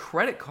like a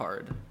credit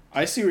card.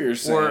 I see what you're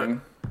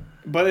saying.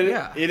 But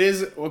it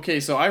is okay,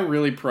 so I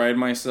really pride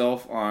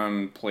myself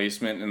on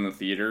placement in the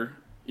theater.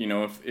 You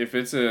know, if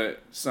it's a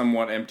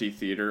somewhat empty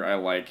theater, I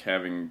like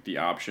having the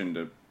option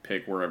to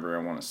pick wherever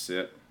I want to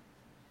sit.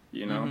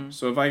 You know? Mm-hmm.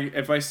 So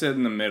if I sit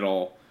in the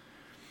middle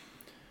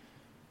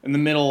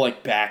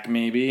like back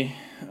maybe,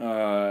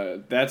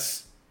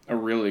 that's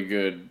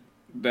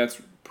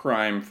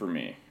prime for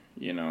me,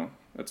 you know?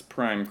 That's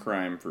prime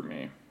crime for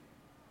me.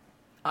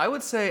 I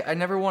would say I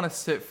never want to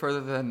sit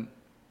further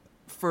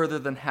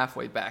than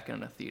halfway back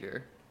in a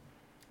theater.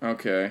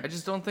 Okay. I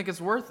just don't think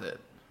it's worth it.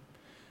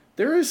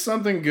 There is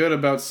something good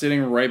about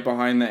sitting right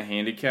behind that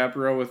handicap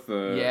row with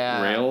the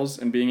rails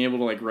and being able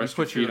to like rest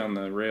your feet on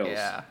the rails.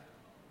 Yeah.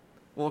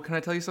 Well, can I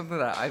tell you something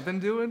that I've been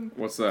doing?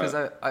 What's that?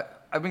 Because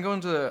I've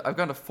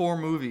gone to 4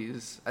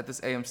 movies at this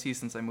AMC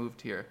since I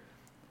moved here.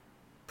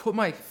 Drape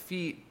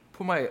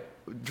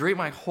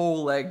my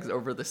whole legs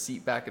over the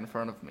seat back in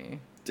front of me.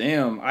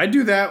 Damn, I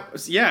do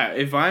that. Yeah,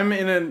 if I'm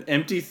in an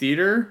empty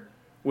theater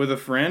with a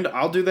friend,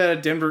 I'll do that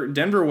at Denver.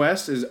 Denver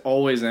West is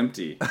always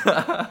empty.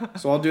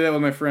 So I'll do that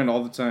with my friend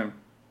all the time.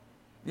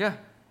 Yeah.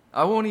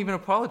 I won't even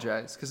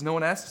apologize because no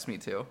one asks me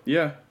to.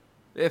 Yeah.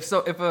 If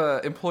a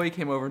employee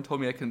came over and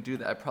told me I couldn't do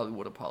that, I probably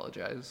would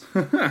apologize.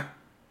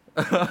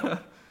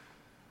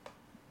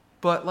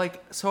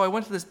 But so I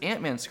went to this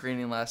Ant-Man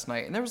screening last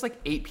night, and there was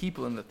 8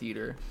 people in the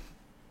theater.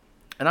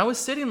 And I was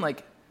sitting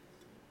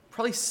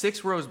probably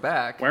 6 rows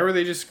back. Why were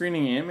they just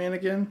screening Ant-Man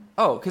again?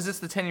 Oh, because it's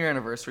the 10-year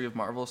anniversary of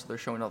Marvel, so they're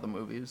showing all the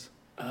movies.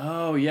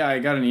 Oh, yeah, I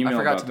got an email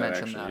about that, I forgot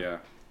to mention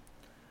that.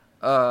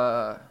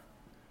 Yeah.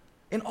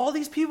 And all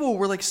these people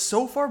were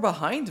so far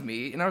behind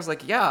me, and I was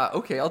like, yeah,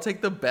 okay, I'll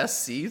take the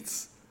best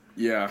seats.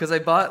 Yeah. Because I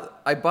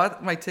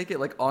bought my ticket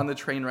on the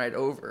train ride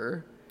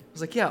over. I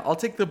was like, yeah, I'll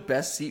take the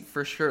best seat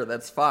for sure.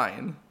 That's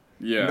fine.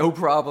 Yeah. No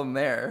problem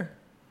there.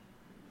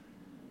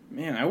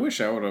 Man, I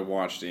wish I would have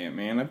watched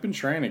Ant-Man. I've been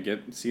trying to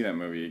see that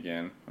movie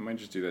again. I might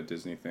just do that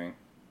Disney thing.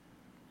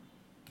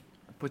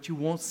 But you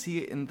won't see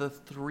it in the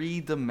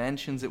 3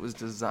 dimensions it was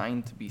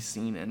designed to be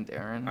seen in,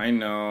 Darren. I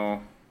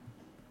know.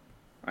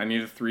 I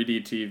need a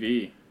 3D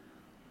TV.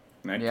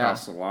 And that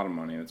costs a lot of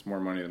money. That's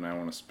more money than I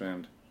want to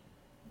spend.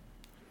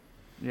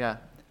 Yeah.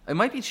 It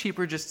might be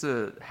cheaper just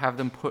to have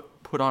them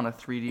put on a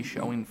 3D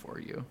showing for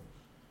you.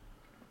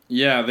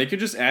 Yeah, they could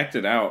just act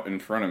it out in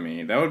front of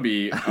me. That would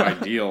be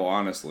ideal,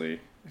 honestly.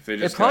 If they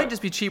it'd probably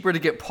just be cheaper to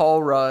get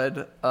Paul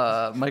Rudd,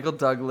 Michael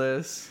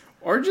Douglas.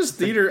 Or just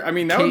theater. I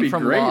mean, that would be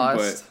great,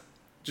 Lost. But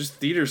just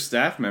theater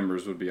staff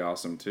members would be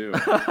awesome, too.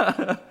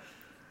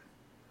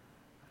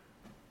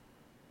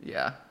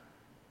 Yeah.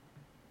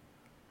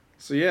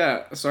 So,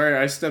 yeah. Sorry,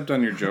 I stepped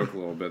on your joke a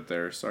little bit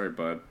there. Sorry,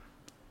 bud.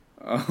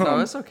 No,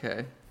 that's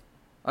okay.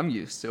 I'm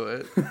used to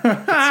it. It's sort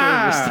of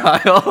your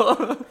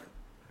style.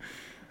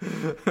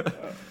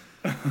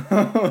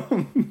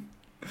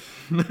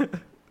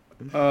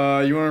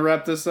 You want to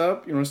wrap this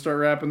up? You want to start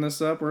wrapping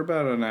this up? We're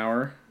about an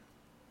hour.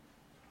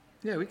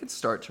 Yeah, we could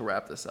start to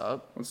wrap this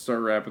up. Let's start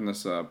wrapping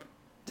this up.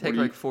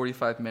 Take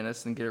 45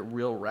 minutes and get it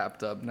real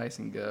wrapped up nice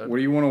and good. What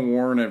do you want to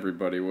warn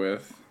everybody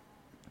with?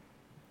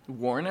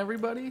 Warn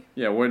everybody?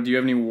 Yeah, do you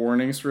have any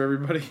warnings for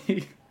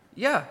everybody?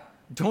 Yeah.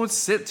 Don't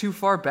sit too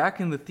far back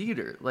in the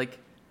theater.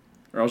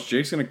 Or else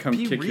Jake's going to come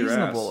kick your ass. Be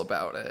reasonable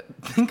about it.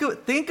 Think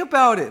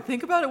about it.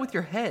 Think about it with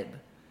your head.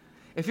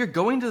 If you're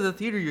going to the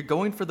theater, you're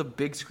going for the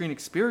big screen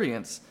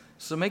experience.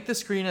 So make the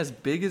screen as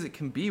big as it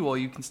can be while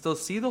you can still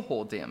see the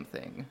whole damn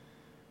thing.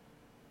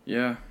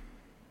 Yeah.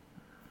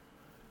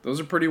 Those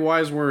are pretty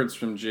wise words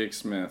from Jake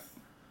Smith.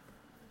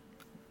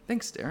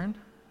 Thanks, Darren.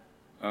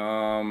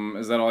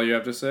 Is that all you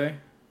have to say?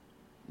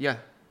 Yeah.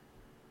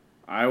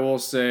 I will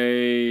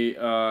say,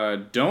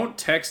 don't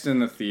text in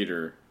the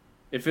theater.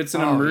 If it's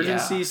an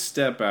emergency,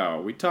 step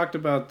out. We talked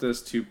about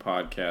this 2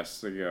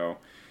 podcasts ago.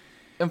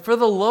 And for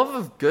the love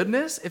of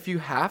goodness, if you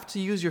have to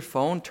use your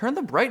phone, turn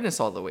the brightness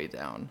all the way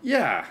down.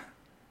 Yeah.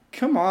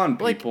 Come on,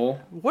 people.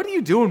 Like, what are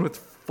you doing with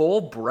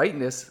full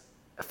brightness?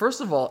 First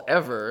of all,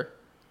 ever.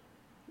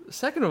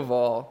 Second of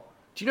all,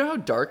 do you know how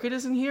dark it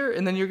is in here?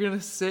 And then you're going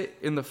to sit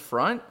in the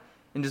front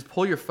and just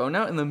pull your phone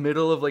out in the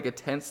middle of like a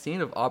tense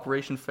scene of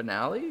Operation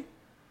Finale?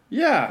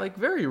 Yeah. Like,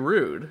 very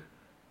rude.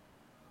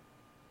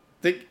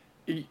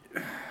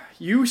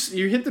 You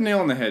hit the nail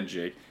on the head,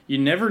 Jake. You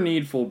never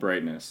need full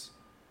brightness.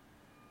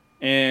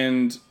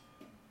 And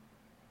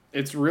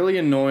it's really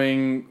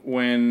annoying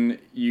when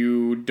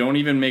you don't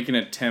even make an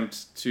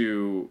attempt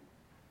to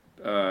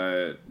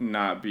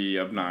not be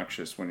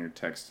obnoxious when you're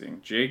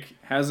texting. Jake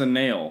has a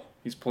nail.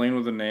 He's playing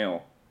with a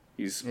nail.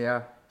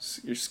 You're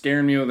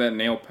scaring me with that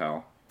nail,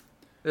 pal.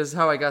 This is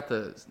how I got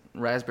the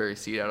raspberry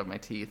seed out of my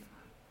teeth.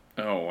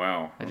 Oh,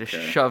 wow. I just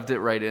shoved it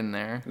right in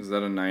there. Is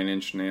that a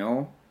 9-inch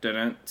nail?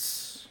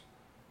 Didn't.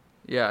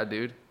 Yeah,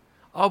 dude.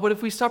 Oh, but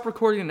if we stop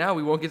recording now,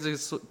 we won't get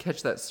to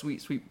catch that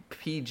sweet, sweet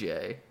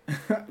PJ.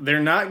 They're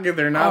not on. If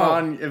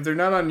they're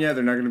not on yet,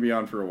 they're not going to be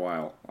on for a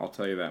while. I'll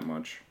tell you that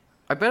much.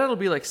 I bet it'll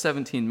be like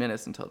 17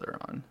 minutes until they're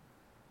on.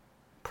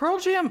 Pearl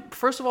Jam,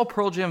 first of all,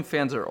 Pearl Jam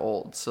fans are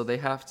old, so they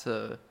have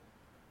to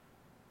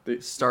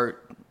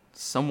start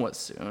somewhat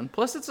soon.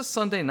 Plus, it's a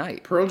Sunday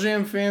night. Pearl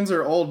Jam fans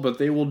are old, but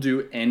they will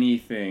do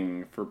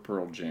anything for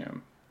Pearl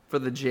Jam. For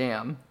the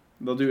jam.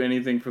 They'll do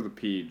anything for the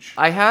peach.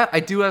 I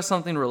do have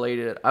something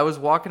related. I was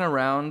walking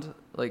around,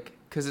 like,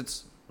 because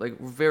it's, like,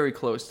 very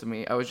close to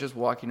me. I was just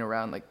walking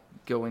around, like,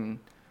 going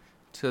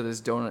to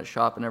this donut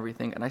shop and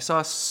everything, and I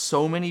saw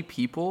so many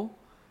people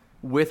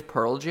with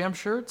Pearl Jam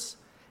shirts,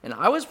 and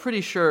I was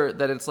pretty sure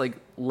that it's, like,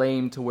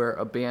 lame to wear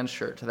a band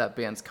shirt to that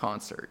band's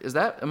concert.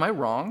 Am I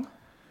wrong?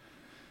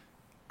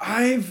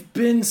 I've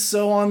been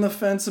so on the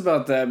fence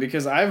about that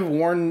because I've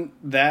worn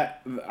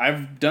that.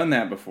 I've done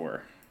that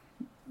before.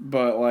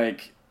 But,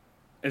 like,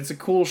 it's a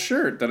cool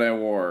shirt that I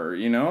wore,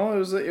 you know?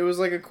 It was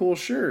like a cool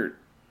shirt.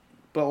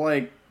 But,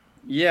 like,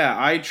 yeah,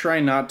 I try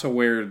not to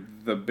wear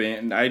the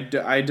band.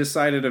 I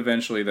decided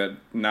eventually that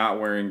not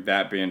wearing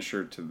that band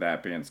shirt to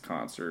that band's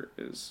concert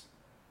is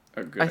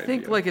a good idea. I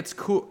think, like, it's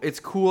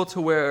cool to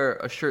wear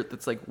a shirt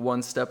that's, like,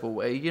 one step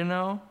away, you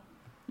know?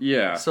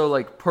 Yeah. So,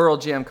 like, Pearl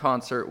Jam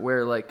concert,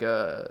 wear, like,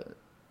 a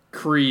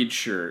Creed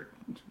shirt.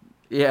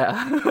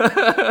 Yeah.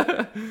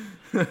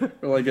 Or,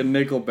 like, a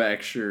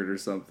Nickelback shirt or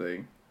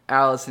something.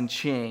 Alice in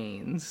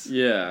Chains.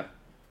 Yeah.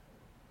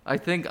 I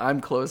think I'm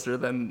closer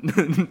than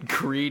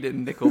Creed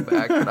and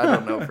Nickelback, but I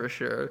don't know for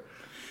sure.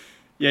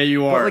 Yeah,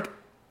 you are. But, like,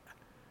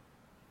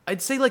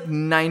 I'd say, like,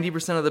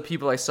 90% of the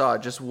people I saw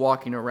just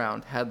walking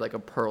around had, like, a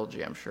Pearl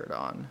Jam shirt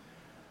on.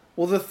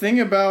 Well, the thing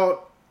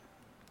about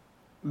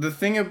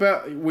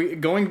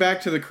going back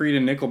to the Creed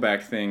and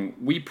Nickelback thing,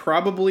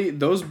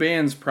 those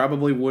bands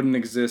probably wouldn't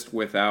exist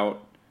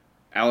without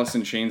Alice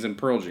in Chains and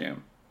Pearl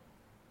Jam.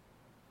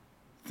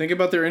 Think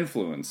about their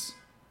influence.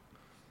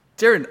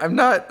 Darren,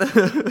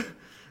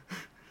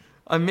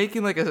 I'm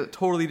making like a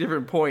totally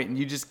different point, and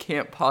you just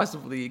can't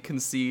possibly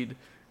concede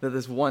that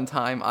this one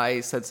time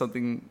I said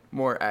something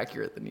more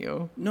accurate than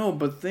you. No,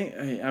 but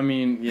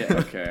yeah,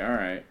 okay, all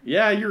right.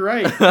 Yeah, you're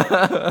right.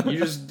 You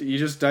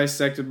just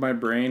dissected my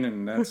brain,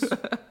 and that's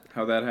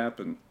how that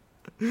happened.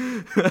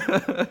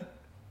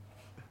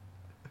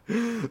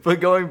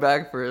 But going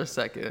back for a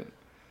second.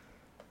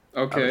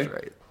 Okay. I was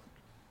right.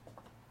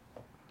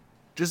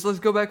 Just let's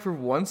go back for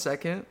 1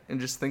 second and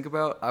just think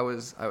about I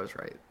was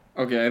right.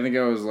 Okay, I think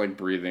I was like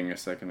breathing a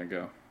second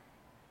ago.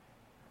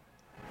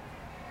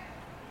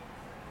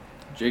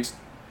 Jake,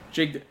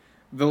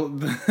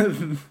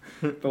 the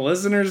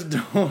listeners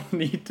don't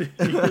need to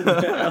hear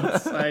the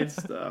outside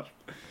stuff.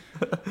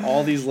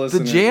 All these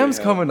listeners. The jam's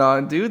coming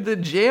on, dude. The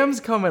jam's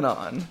coming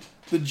on.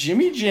 The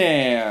Jimmy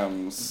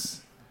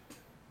Jams.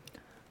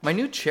 My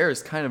new chair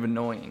is kind of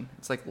annoying.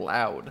 It's like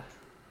loud.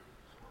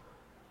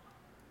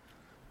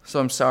 So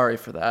I'm sorry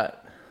for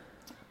that.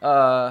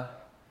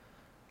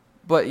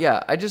 But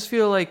yeah, I just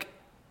feel like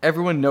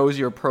everyone knows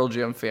you're a Pearl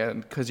Jam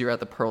fan because you're at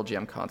the Pearl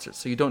Jam concert,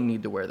 so you don't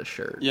need to wear the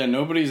shirt. Yeah,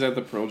 nobody's at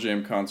the Pearl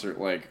Jam concert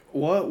like,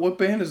 what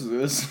band is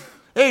this?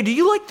 Hey, do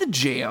you like the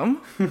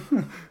Jam?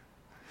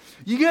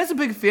 You guys a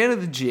big fan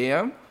of the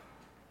Jam?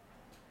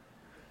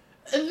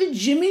 The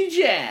Jimmy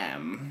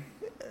Jam.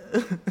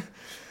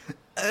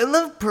 I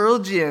love Pearl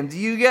Jam. Do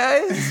you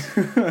guys?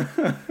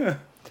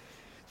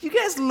 You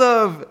guys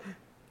love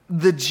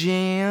the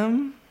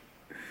Jam?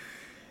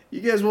 You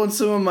guys want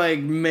some of my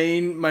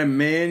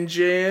man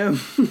jam?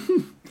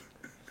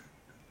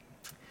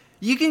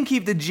 You can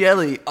keep the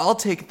jelly. I'll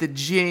take the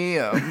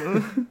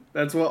jam.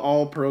 That's what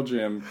all Pearl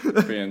Jam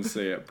fans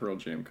say at Pearl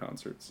Jam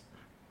concerts.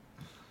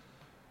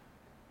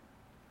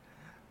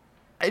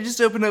 I just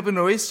opened up an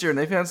oyster and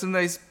I found some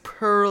nice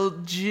Pearl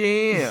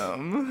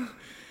Jam.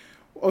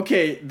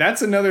 Okay,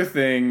 that's another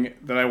thing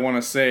that I want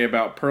to say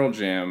about Pearl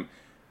Jam,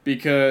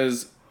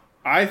 because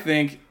I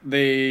think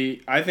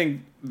they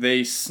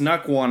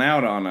snuck one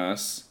out on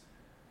us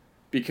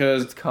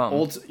because It's cum.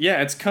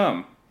 It's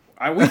cum.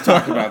 We've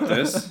talked about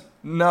this.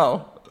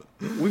 No.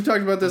 We've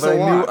talked about this But a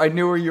lot. I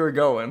knew where you were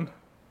going.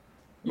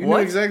 You What?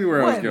 knew exactly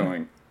where I was When?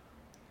 going.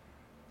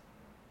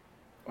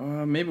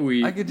 Maybe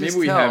we I could just maybe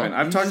we tell. haven't.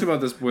 I've You talked just-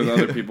 about this with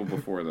other people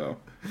before, though.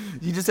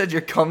 You just had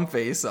your cum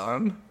face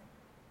on.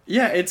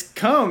 Yeah, it's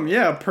cum.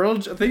 Yeah,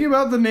 think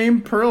about the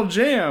name Pearl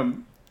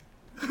Jam.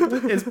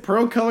 It's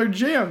pearl colored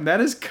jam.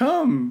 That is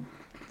cum.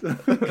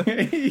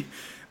 Okay.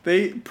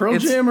 Pearl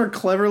Jam are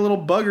clever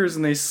little buggers,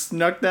 and they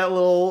snuck that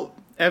little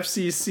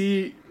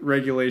FCC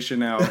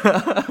regulation out.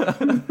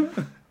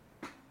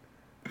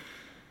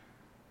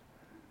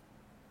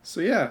 So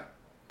yeah,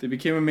 they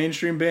became a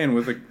mainstream band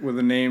with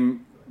the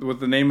name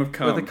of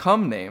cum. With a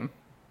cum name.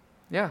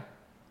 Yeah.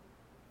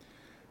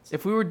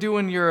 If we were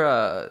doing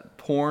your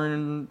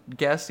porn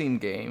guessing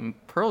game,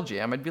 Pearl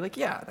Jam, I'd be like,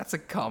 yeah, that's a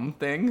cum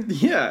thing.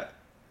 Yeah.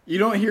 You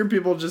don't hear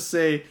people just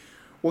say,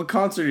 "What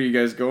concert are you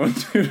guys going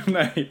to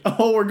tonight?"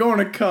 "Oh, we're going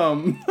to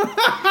cum."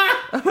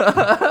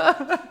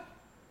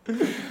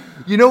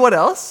 You know what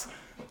else?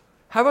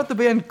 How about the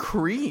band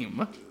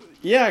Cream?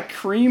 Yeah,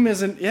 Cream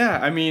isn't... Yeah,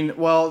 I mean,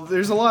 well,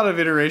 there's a lot of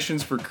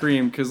iterations for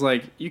Cream, because,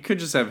 like, you could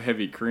just have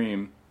Heavy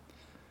Cream.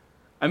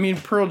 I mean,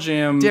 Pearl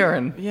Jam...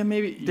 Darren. Yeah,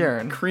 maybe...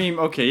 Darren. Cream...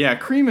 Okay, yeah,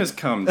 Cream is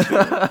cum, too.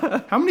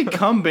 How many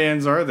cum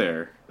bands are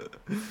there?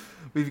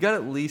 We've got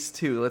at least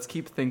 2. Let's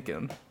keep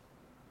thinking.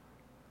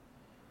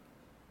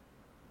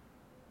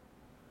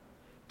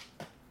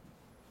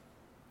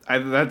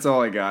 That's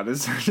all I got.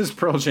 It's just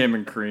Pearl Jam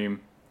and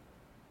Cream.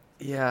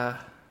 Yeah.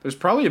 There's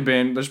probably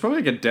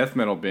like a death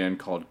metal band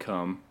called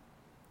Cum.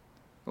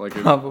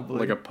 Probably.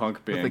 Like a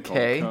punk band a called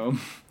K? Cum.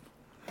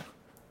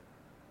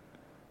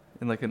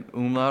 And like an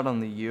umlaut on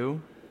the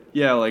U.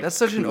 Yeah, like... That's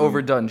such an cum.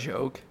 overdone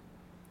joke.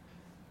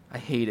 I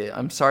hate it.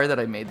 I'm sorry that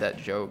I made that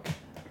joke.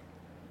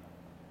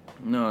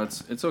 No,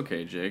 it's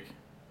okay, Jake.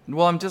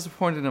 Well, I'm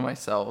disappointed in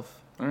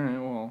myself.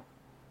 Alright, well...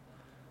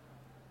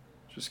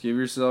 Just give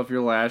yourself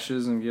your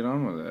lashes and get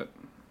on with it.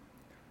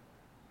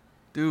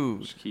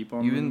 Dude, Just keep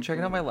on... you been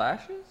checking out my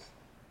lashes?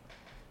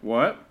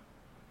 What?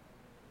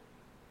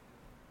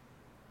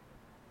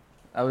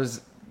 I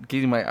was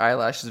getting my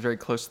eyelashes very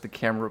close to the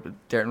camera, but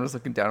Darren was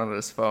looking down at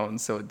his phone,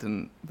 so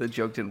the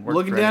joke didn't work.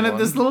 Looking for down anyone.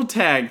 at this little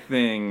tag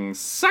thing.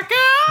 Sucker!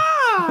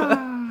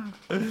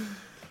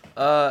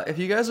 If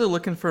you guys are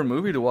looking for a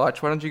movie to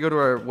watch, why don't you go to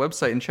our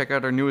website and check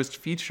out our newest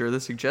feature, the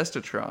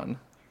Suggestatron.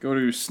 Go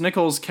to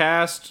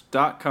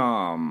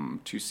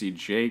snicklescast.com to see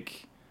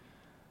Jake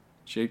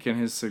and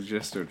his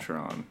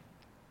Suggestotron.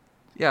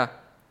 Yeah.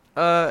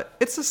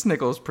 It's a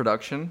Snickles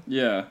production.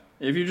 Yeah.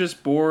 If you're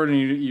just bored and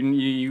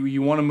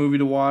you want a movie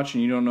to watch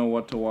and you don't know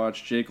what to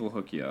watch, Jake will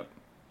hook you up.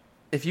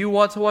 If you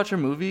want to watch a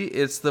movie,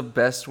 it's the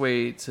best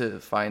way to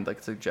find like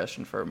a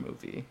suggestion for a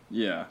movie.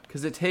 Yeah.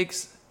 Because it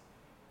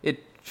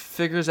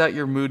figures out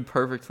your mood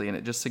perfectly, and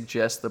it just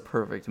suggests the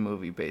perfect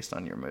movie based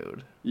on your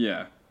mood.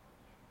 Yeah.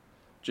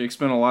 Jake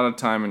spent a lot of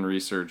time and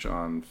research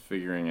on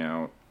figuring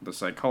out the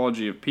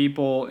psychology of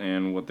people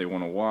and what they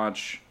want to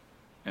watch,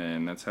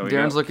 and that's how he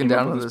Darren's looking came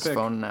up down with at his his pick.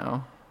 phone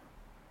now.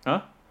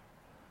 Huh?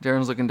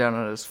 Darren's looking down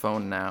at his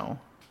phone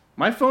now.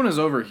 My phone is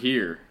over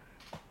here,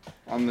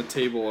 on the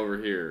table over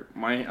here.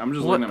 I'm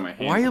just looking at my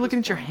hand. Why are you looking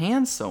at your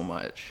hands so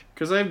much?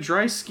 Because I have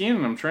dry skin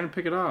and I'm trying to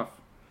pick it off.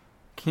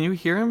 Can you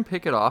hear him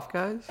pick it off,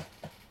 guys?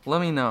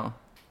 Let me know.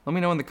 Let me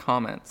know in the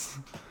comments.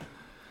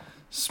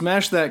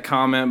 Smash that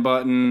comment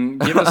button.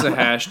 Give us a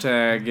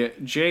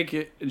hashtag.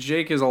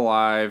 Jake is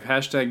alive.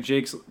 Hashtag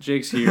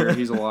Jake's here.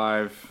 He's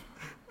alive.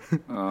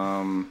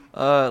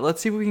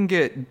 Let's see if we can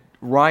get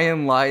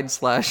Ryan lied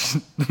 /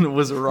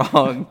 was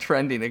wrong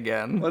trending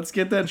again. Let's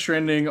get that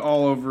trending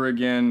all over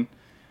again.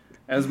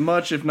 As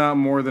much, if not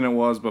more, than it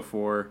was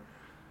before.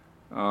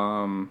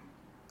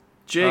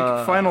 Jake,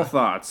 final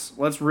thoughts.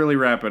 Let's really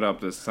wrap it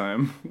up this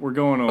time. We're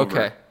going over.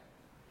 Okay.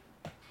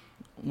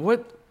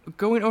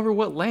 Going over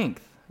what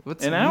length?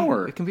 An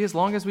hour. It can be as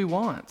long as we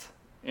want.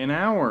 An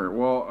hour.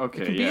 Well,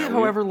 okay. It can be yeah,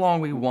 however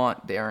long we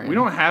want, Darren. we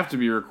don't have to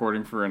be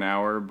recording for an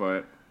hour,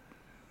 but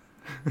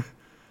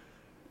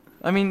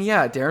I mean,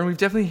 yeah, Darren, we've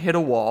definitely hit a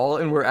wall,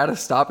 and we're at a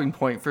stopping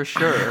point for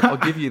sure. I'll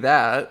give you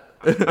that.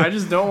 I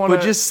just don't want to.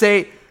 But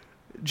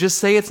just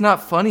say it's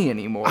not funny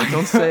anymore.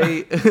 Don't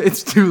say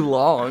it's too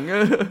long.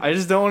 I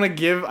just don't want to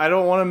give. I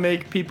don't want to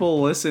make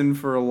people listen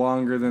for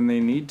longer than they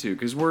need to,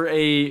 because we're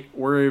a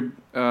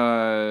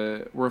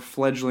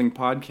fledgling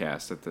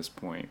podcast at this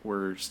point.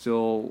 We're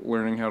still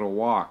learning how to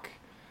walk.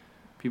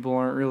 People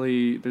aren't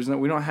really.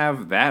 We don't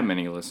have that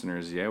many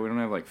listeners yet. We don't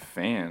have like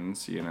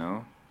fans, you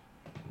know.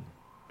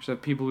 Just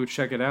have people who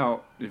check it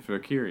out if they're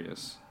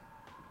curious.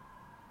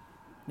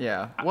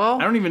 Yeah.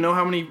 Well, I don't even know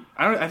how many.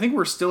 I think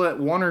we're still at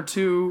 1 or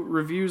 2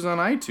 reviews on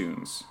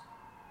iTunes.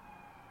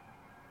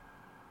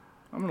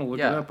 I'm gonna look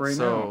it up right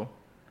now.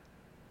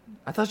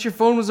 I thought your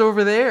phone was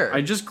over there.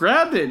 I just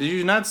grabbed it. Did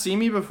you not see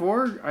me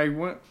before? I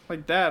went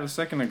like that a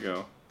second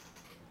ago.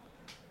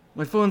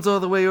 My phone's all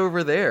the way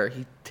over there.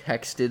 He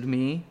texted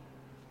me.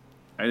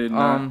 I did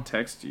not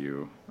text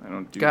you. I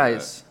don't do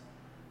guys,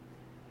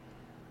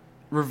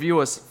 review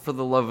us for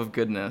the love of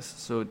goodness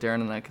so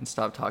Darren and I can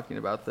stop talking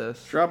about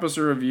this. Drop us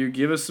a review.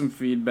 Give us some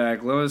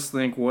feedback. Let us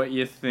think what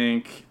you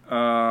think.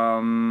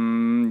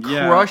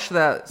 Yeah. Crush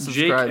that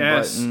subscribe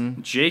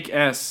button. Jake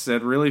S.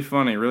 said, really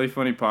funny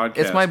podcast.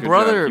 It's my Good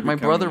brother. job. My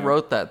brother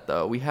wrote that,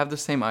 though. We have the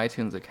same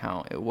iTunes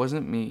account. It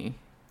wasn't me.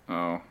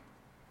 Oh.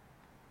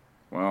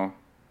 Well.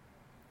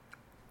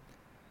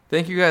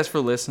 Thank you guys for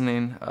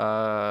listening.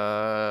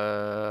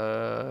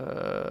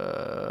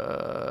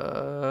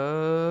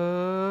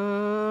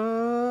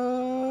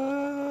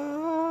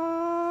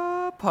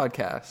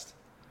 Podcast.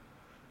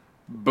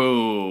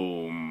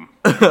 Boom.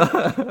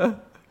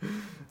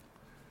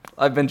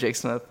 I've been Jake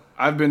Smith.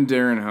 I've been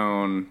Darren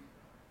Hone.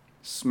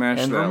 Smash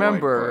and that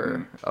remember, like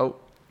button. Oh,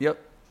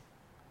 yep.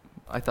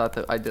 I thought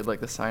that I did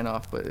like the sign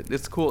off, but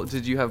it's cool.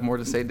 Did you have more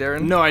to say,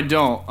 Darren? No, I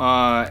don't.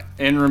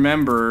 And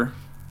remember,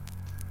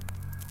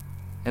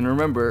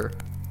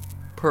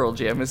 Pearl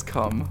Jam has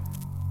come.